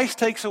 Christ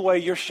takes away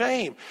your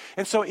shame.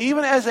 And so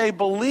even as a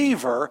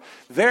believer,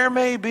 there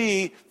may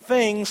be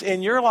things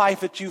in your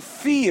life that you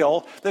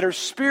feel that are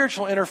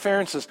spiritual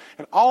interferences.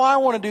 And all I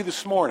want to do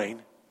this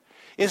morning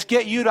is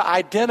get you to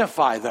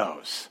identify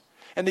those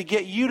and to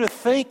get you to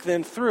think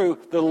then through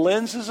the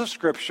lenses of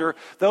Scripture.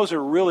 Those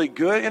are really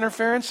good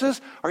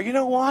interferences. Or you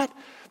know what?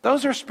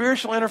 Those are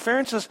spiritual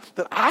interferences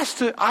that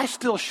I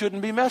still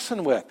shouldn't be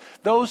messing with.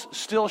 Those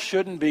still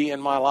shouldn't be in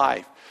my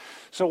life.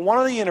 So one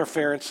of the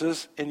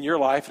interferences in your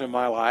life and in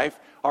my life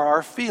are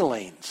our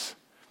feelings.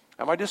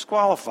 Am I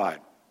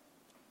disqualified?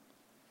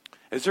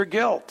 Is there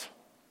guilt?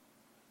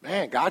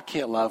 Man, God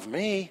can't love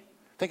me.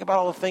 Think about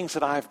all the things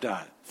that I've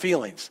done.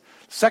 Feelings.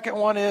 Second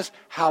one is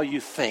how you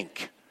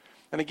think.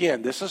 And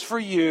again, this is for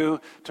you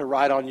to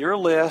write on your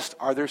list,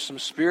 are there some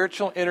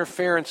spiritual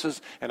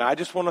interferences? And I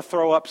just want to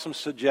throw up some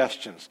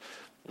suggestions.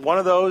 One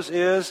of those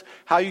is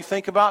how you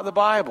think about the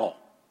Bible.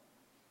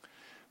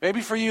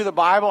 Maybe for you, the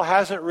Bible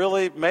hasn't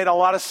really made a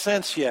lot of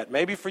sense yet.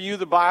 Maybe for you,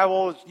 the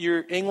Bible,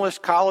 your English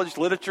college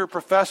literature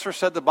professor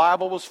said the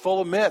Bible was full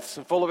of myths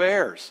and full of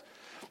errors.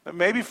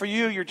 Maybe for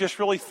you, you're just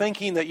really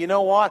thinking that, you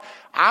know what,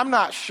 I'm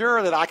not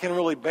sure that I can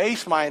really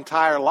base my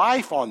entire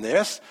life on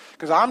this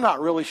because I'm not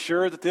really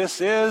sure that this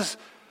is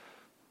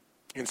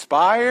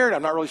inspired.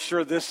 I'm not really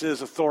sure this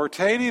is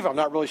authoritative. I'm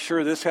not really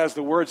sure this has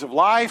the words of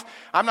life.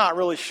 I'm not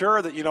really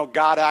sure that,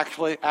 God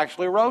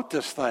actually wrote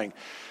this thing.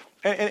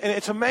 And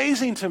it's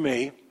amazing to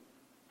me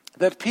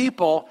that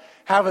people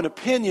have an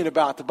opinion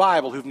about the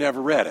Bible who've never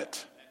read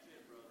it.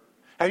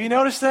 Have you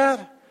noticed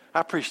that? I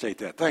appreciate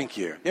that. Thank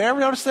you. You ever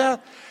notice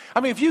that? I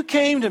mean, if you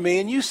came to me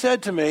and you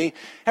said to me,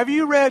 have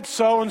you read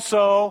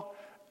so-and-so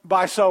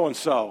by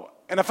so-and-so?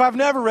 And if I've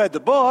never read the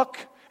book,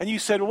 and you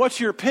said, well, what's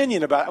your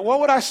opinion about it? What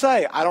would I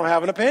say? I don't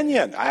have an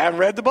opinion. I haven't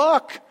read the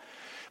book.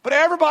 But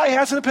everybody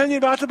has an opinion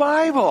about the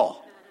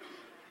Bible.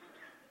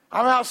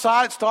 I'm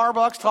outside at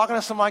Starbucks talking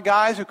to some of my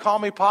guys who call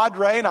me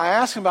Padre, and I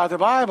ask them about the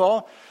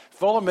Bible,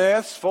 full of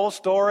myths, full of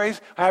stories.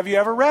 Have you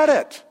ever read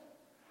it?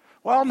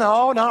 Well,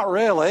 no, not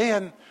really.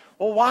 And,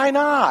 well, why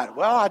not?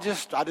 Well, I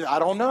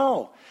don't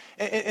know.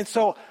 And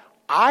so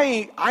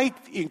I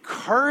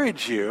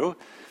encourage you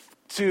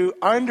to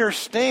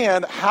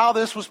understand how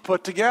this was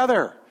put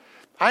together.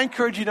 I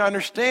encourage you to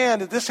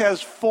understand that this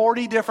has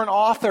 40 different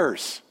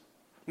authors.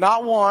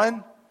 Not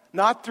one,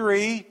 not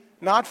three,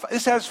 not five.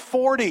 This has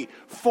 40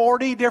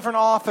 different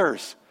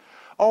authors.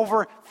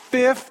 Over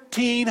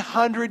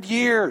 1,500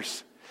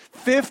 years.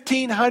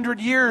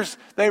 1,500 years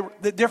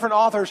the different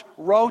authors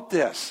wrote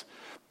this.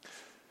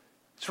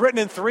 It's written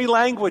in 3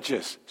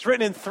 languages. It's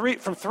written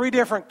from 3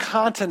 different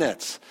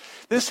continents.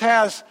 This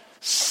has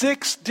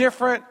 6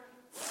 different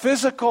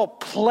physical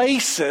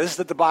places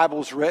that the Bible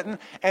is written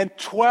and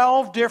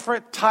 12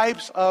 different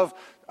types of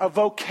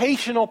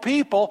vocational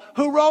people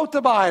who wrote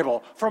the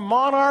Bible, from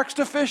monarchs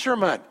to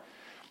fishermen.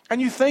 And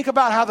you think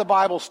about how the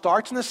Bible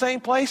starts in the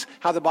same place,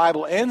 how the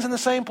Bible ends in the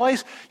same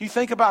place. You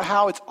think about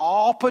how it's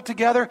all put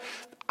together.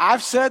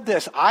 I've said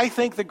this. I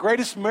think the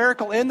greatest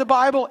miracle in the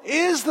Bible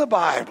is the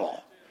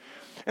Bible.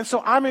 And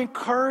so I'm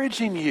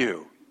encouraging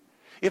you,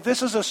 if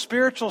this is a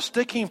spiritual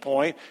sticking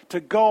point, to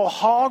go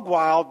hog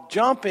wild,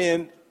 jump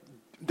in,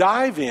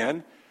 dive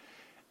in,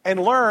 and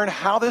learn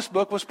how this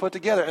book was put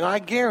together. And I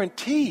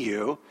guarantee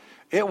you,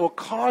 it will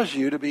cause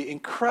you to be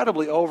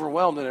incredibly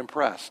overwhelmed and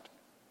impressed.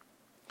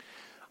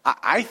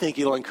 I think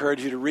it'll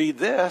encourage you to read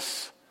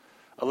this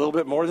a little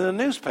bit more than a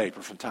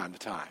newspaper from time to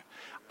time.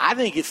 I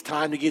think it's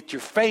time to get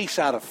your face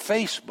out of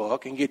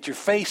Facebook and get your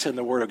face in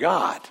the Word of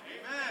God.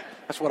 Amen.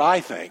 That's what I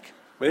think.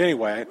 But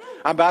anyway,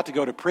 I'm about to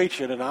go to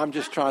preaching, and I'm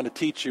just trying to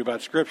teach you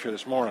about Scripture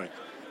this morning.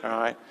 All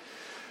right?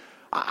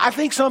 I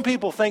think some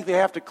people think they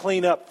have to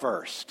clean up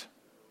first.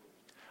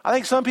 I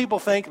think some people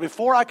think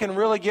before I can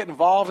really get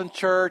involved in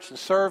church and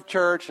serve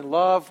church and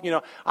love,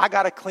 I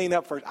got to clean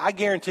up first. I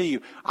guarantee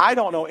you, I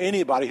don't know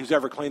anybody who's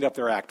ever cleaned up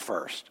their act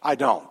first. I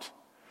don't.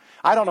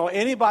 I don't know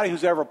anybody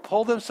who's ever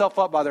pulled themselves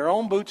up by their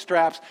own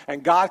bootstraps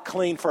and got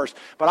clean first.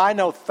 But I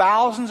know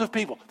thousands of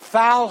people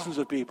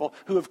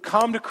who have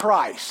come to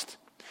Christ.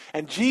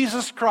 And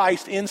Jesus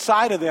Christ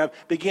inside of them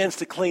begins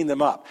to clean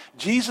them up.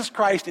 Jesus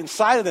Christ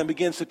inside of them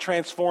begins to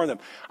transform them.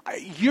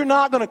 You're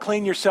not going to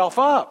clean yourself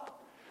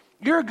up.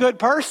 You're a good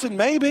person,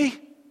 maybe.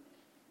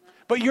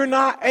 But you're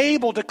not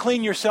able to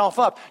clean yourself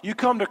up. You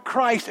come to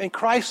Christ, and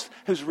Christ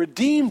has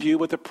redeemed you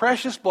with the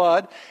precious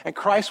blood, and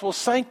Christ will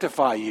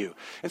sanctify you.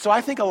 And so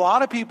I think a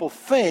lot of people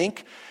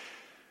think,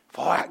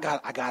 boy, I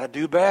got to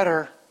do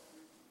better.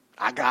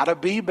 I got to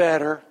be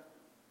better.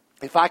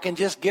 If I can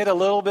just get a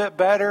little bit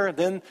better,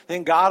 then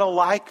God will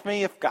like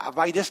me. If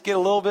I just get a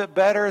little bit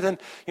better, then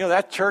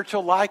that church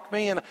will like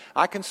me, and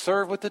I can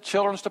serve with the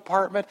children's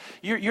department.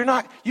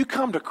 You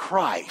come to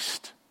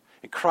Christ,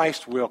 and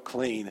Christ will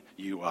clean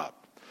you up.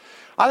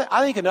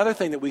 I think another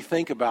thing that we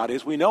think about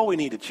is we know we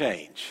need to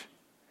change.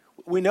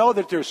 We know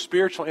that there's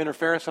spiritual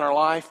interference in our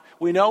life.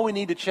 We know we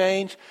need to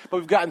change, but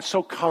we've gotten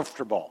so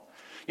comfortable.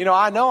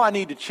 I know I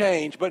need to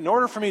change, but in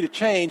order for me to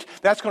change,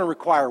 that's going to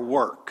require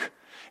work.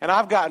 And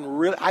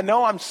I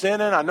know I'm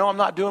sinning. I know I'm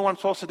not doing what I'm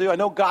supposed to do. I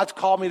know God's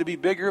called me to be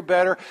bigger,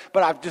 better,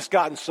 but I've just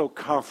gotten so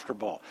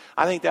comfortable.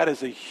 I think that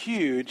is a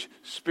huge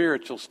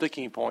spiritual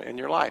sticking point in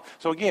your life.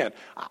 So again,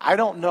 I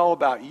don't know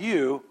about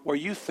you, where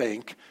you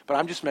think, but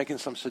I'm just making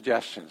some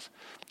suggestions.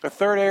 The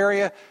third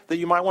area that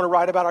you might want to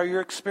write about are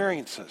your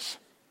experiences.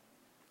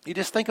 You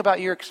just think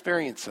about your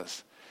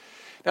experiences.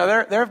 Now,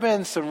 there have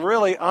been some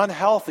really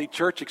unhealthy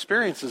church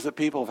experiences that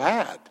people have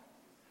had.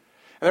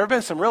 And there have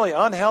been some really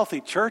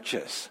unhealthy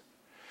churches.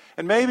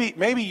 And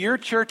maybe your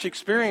church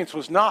experience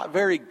was not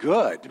very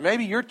good.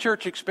 Maybe your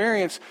church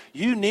experience,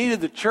 you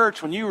needed the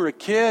church when you were a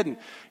kid, and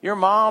your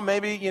mom,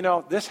 maybe,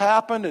 this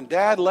happened, and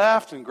dad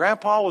left, and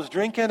grandpa was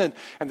drinking,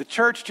 and the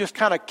church just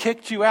kind of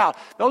kicked you out.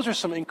 Those are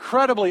some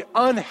incredibly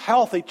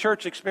unhealthy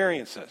church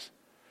experiences.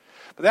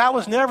 But that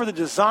was never the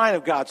design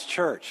of God's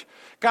church.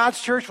 God's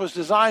church was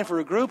designed for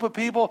a group of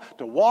people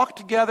to walk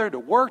together, to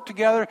work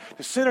together,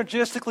 to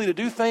synergistically, to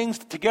do things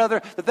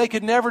together that they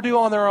could never do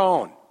on their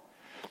own.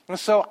 And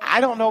so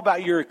I don't know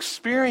about your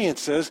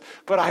experiences,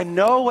 but I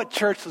know what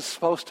church is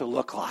supposed to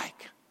look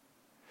like.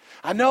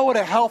 I know what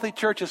a healthy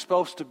church is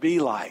supposed to be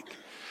like.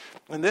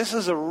 And this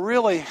is a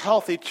really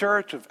healthy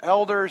church of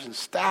elders and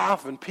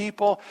staff and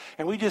people,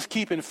 and we just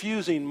keep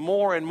infusing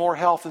more and more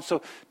health. And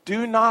so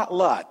do not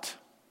let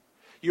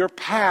your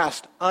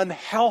past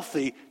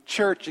unhealthy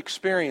church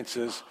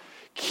experiences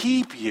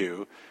keep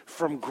you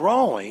from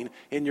growing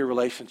in your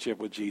relationship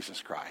with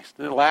Jesus Christ.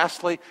 And then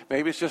lastly,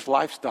 maybe it's just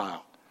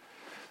lifestyle.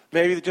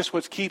 Maybe just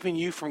what's keeping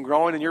you from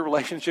growing in your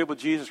relationship with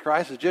Jesus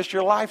Christ is just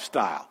your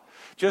lifestyle.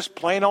 Just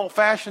plain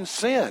old-fashioned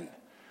sin.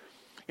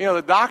 You know,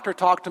 the doctor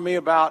talked to me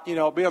about, being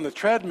on the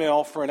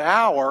treadmill for an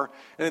hour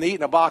and then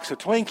eating a box of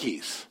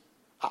Twinkies.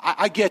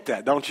 I get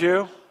that, don't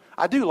you?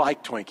 I do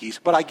like Twinkies,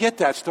 but I get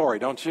that story,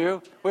 don't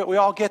you? We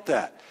all get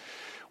that.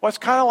 Well, it's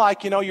kind of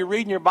like, you're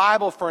reading your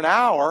Bible for an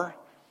hour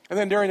and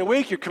then during the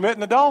week you're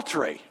committing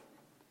adultery.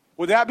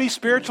 Would that be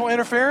spiritual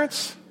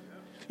interference?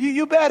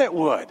 You bet it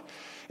would.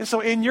 And so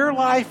in your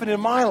life and in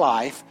my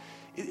life,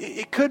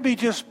 it could be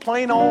just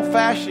plain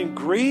old-fashioned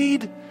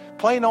greed,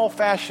 plain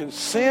old-fashioned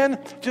sin,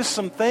 just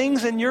some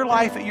things in your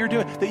life that you're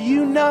doing that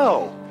you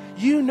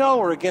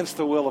know are against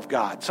the will of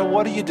God. So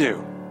what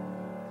do?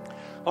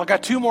 Well, I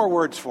got two more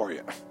words for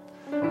you.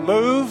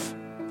 Move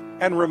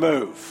and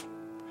remove.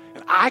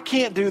 And I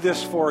can't do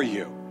this for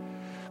you.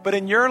 But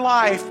in your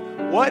life,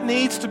 what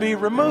needs to be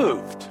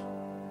removed?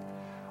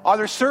 Are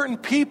there certain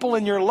people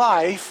in your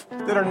life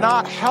that are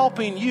not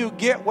helping you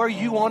get where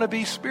you want to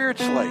be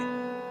spiritually?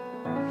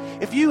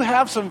 If you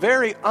have some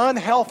very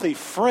unhealthy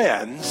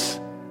friends,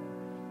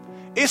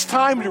 it's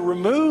time to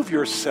remove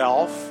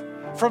yourself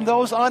from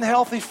those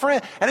unhealthy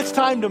friends. And it's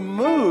time to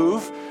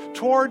move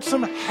towards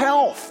some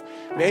health.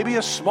 Maybe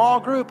a small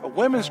group, a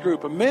women's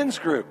group, a men's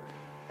group.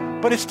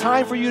 But it's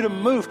time for you to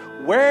move.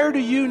 Where do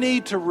you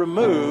need to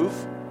remove?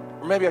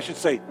 Or maybe I should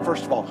say,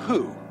 first of all,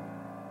 who?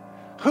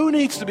 Who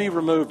needs to be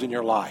removed in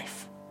your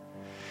life?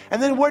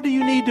 And then what do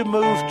you need to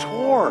move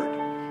toward?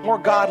 More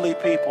godly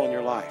people in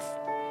your life.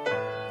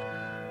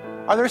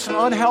 Are there some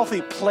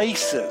unhealthy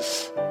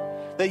places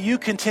that you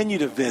continue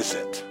to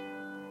visit?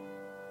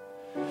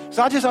 It's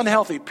not just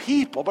unhealthy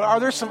people, but are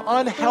there some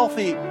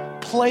unhealthy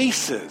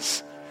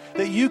places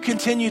that you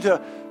continue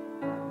to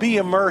be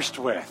immersed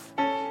with?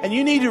 And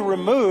you need to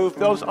remove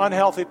those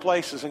unhealthy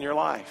places in your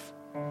life.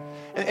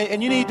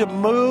 And you need to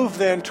move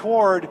then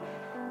toward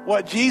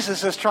what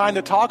Jesus is trying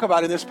to talk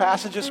about in this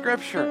passage of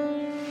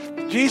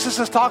Scripture. Jesus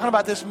is talking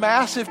about this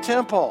massive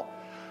temple.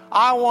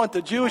 I want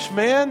the Jewish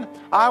men.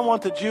 I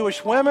want the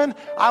Jewish women.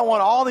 I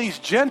want all these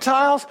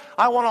Gentiles.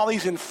 I want all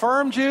these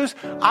infirm Jews.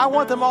 I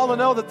want them all to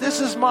know that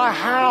this is my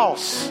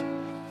house.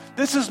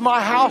 This is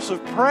my house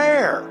of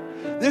prayer.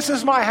 This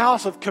is my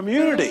house of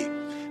community.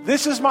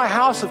 This is my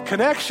house of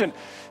connection.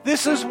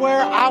 This is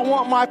where I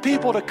want my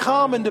people to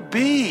come and to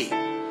be.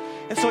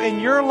 And so in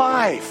your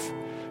life,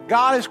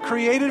 God has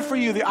created for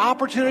you the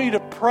opportunity to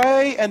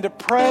pray and to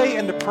pray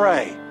and to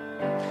pray.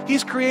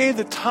 He's created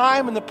the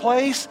time and the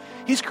place.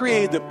 He's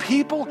created the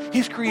people.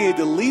 He's created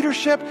the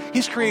leadership.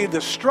 He's created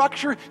the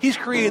structure. He's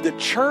created the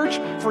church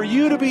for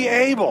you to be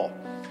able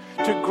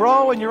to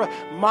grow in your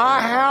life.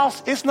 My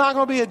house, it's not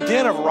going to be a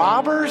den of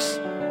robbers,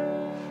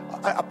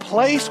 a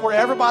place where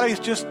everybody's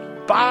just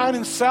buying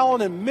and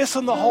selling and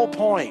missing the whole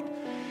point.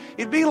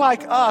 It'd be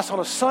like us on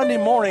a Sunday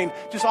morning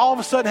just all of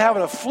a sudden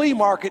having a flea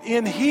market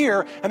in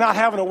here and not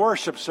having a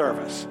worship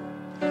service.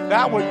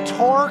 That would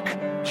torque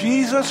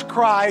Jesus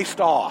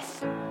Christ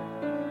off.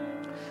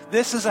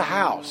 This is a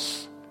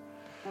house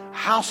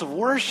of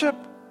worship,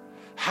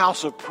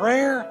 house of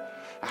prayer,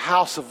 a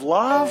house of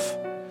love,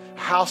 a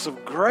house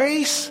of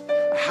grace,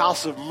 a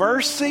house of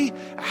mercy,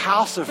 a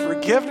house of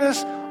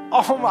forgiveness.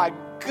 Oh my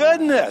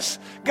goodness,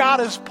 God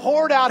has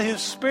poured out His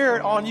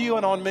Spirit on you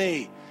and on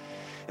me.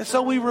 And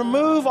so we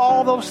remove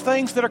all those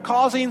things that are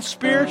causing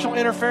spiritual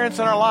interference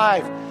in our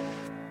life.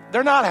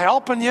 They're not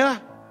helping you.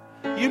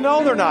 You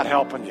know they're not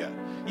helping you.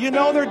 You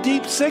know they're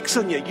deep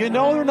sixing you. You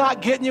know they're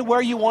not getting you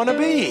where you want to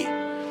be.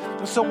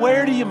 And so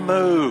where do you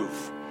move?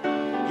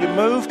 You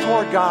move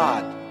toward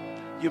God.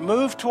 You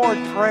move toward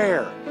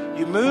prayer.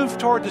 You move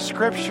toward the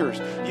Scriptures.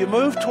 You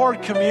move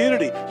toward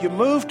community. You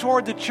move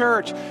toward the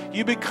church.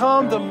 You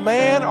become the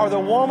man or the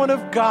woman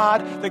of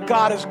God that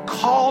God has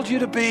called you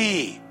to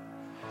be.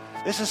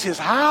 This is His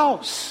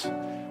house.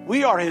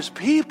 We are His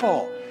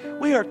people.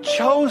 We are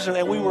chosen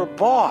and we were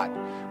bought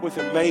with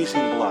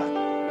amazing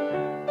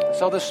blood.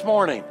 So this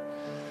morning,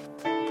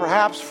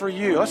 perhaps for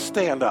you, let's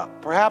stand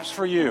up. Perhaps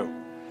for you,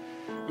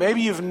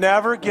 maybe you've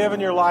never given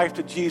your life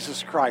to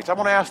Jesus Christ. I'm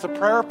going to ask the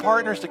prayer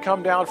partners to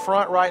come down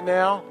front right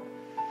now.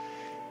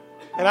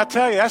 And I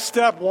tell you, that's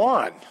step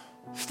one.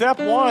 Step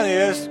one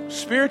is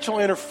spiritual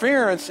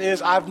interference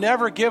is I've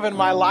never given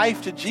my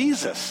life to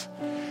Jesus.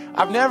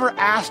 I've never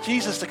asked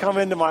Jesus to come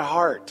into my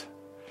heart.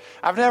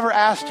 I've never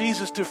asked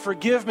Jesus to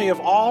forgive me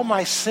of all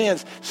my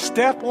sins.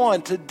 Step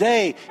one,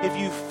 today, if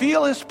you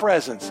feel His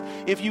presence,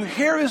 if you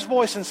hear His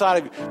voice inside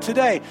of you,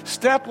 today,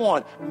 step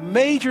one,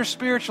 major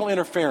spiritual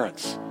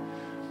interference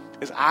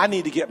is I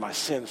need to get my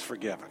sins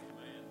forgiven.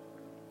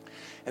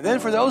 And then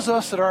for those of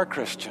us that are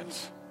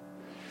Christians,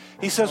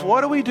 He says,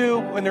 what do we do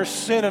when there's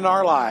sin in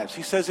our lives?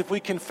 He says, if we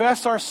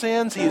confess our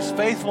sins, he is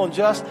faithful and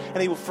just,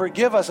 and he will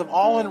forgive us of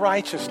all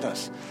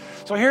unrighteousness.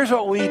 So here's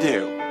what we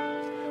do.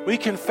 We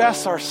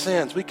confess our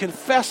sins. We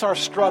confess our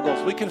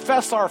struggles. We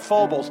confess our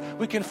foibles.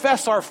 We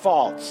confess our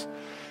faults.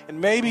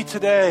 And maybe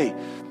today,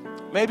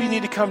 maybe you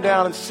need to come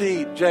down and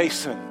see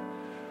Jason,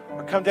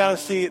 or come down and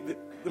see the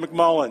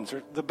McMullins,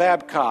 or the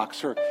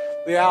Babcocks, or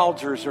the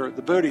Algers, or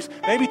the Booties.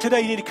 Maybe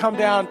today you need to come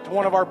down to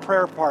one of our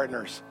prayer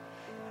partners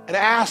and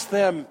ask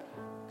them,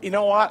 you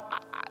know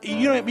what?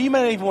 You may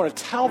not even want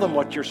to tell them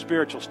what your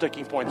spiritual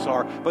sticking points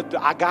are, but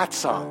I got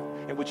some.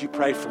 And would you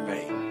pray for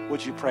me?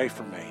 Would you pray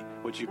for me?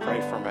 Would you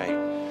pray for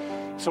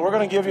me? So we're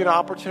going to give you an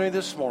opportunity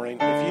this morning.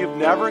 If you've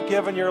never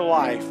given your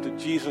life to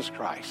Jesus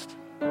Christ,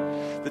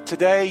 that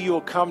today you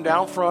will come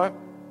down front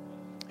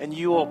and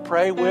you will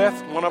pray with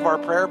one of our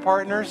prayer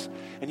partners,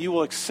 and you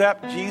will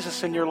accept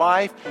Jesus in your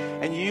life,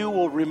 and you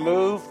will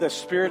remove the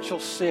spiritual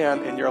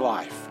sin in your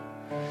life.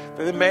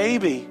 But then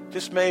maybe,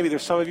 just maybe,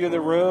 there's some of you in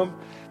the room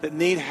that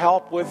need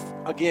help with,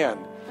 again,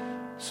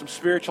 some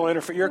spiritual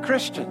interference. You're a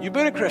Christian. You've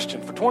been a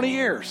Christian for 20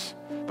 years,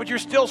 but you're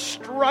still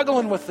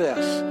struggling with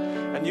this.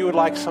 And you would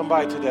like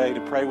somebody today to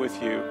pray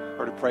with you,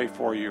 or to pray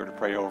for you, or to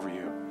pray over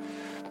you.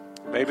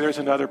 Maybe there's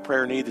another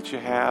prayer need that you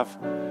have.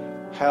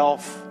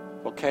 Health,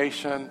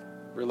 vocation,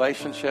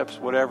 relationships,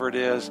 whatever it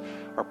is.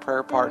 Our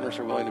prayer partners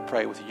are willing to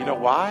pray with you. You know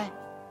why?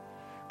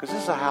 Because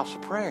this is a house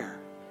of prayer.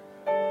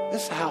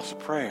 This is a house of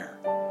prayer.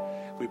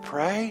 We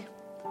pray,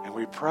 and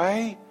we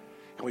pray,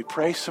 and we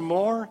pray some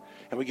more,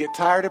 and we get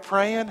tired of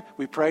praying,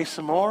 we pray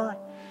some more.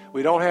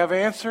 We don't have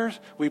answers,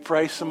 we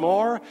pray some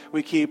more.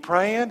 We keep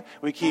praying,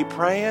 we keep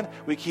praying,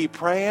 we keep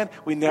praying.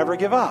 We never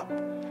give up.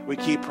 We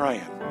keep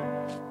praying.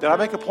 Did I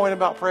make a point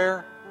about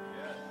prayer?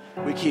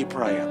 We keep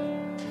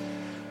praying.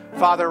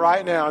 Father,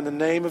 right now, in the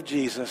name of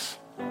Jesus,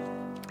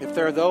 if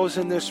there are those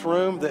in this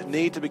room that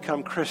need to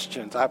become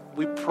Christians,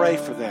 we pray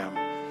for them,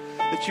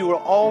 that you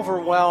will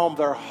overwhelm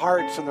their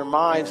hearts and their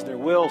minds and their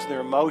wills and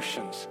their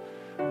emotions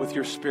with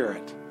your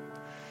Spirit.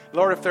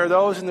 Lord, if there are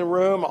those in the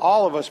room,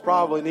 all of us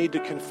probably need to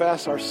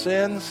confess our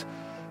sins.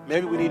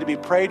 Maybe we need to be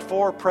prayed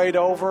for, prayed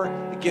over.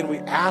 Again, we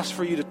ask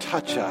for you to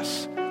touch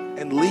us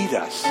and lead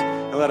us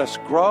and let us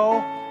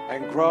grow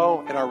and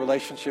grow in our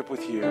relationship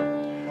with you.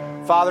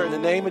 Father, in the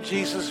name of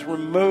Jesus,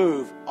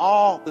 remove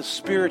all the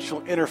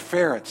spiritual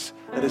interference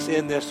that is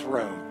in this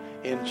room.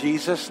 In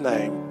Jesus'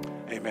 name,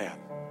 amen.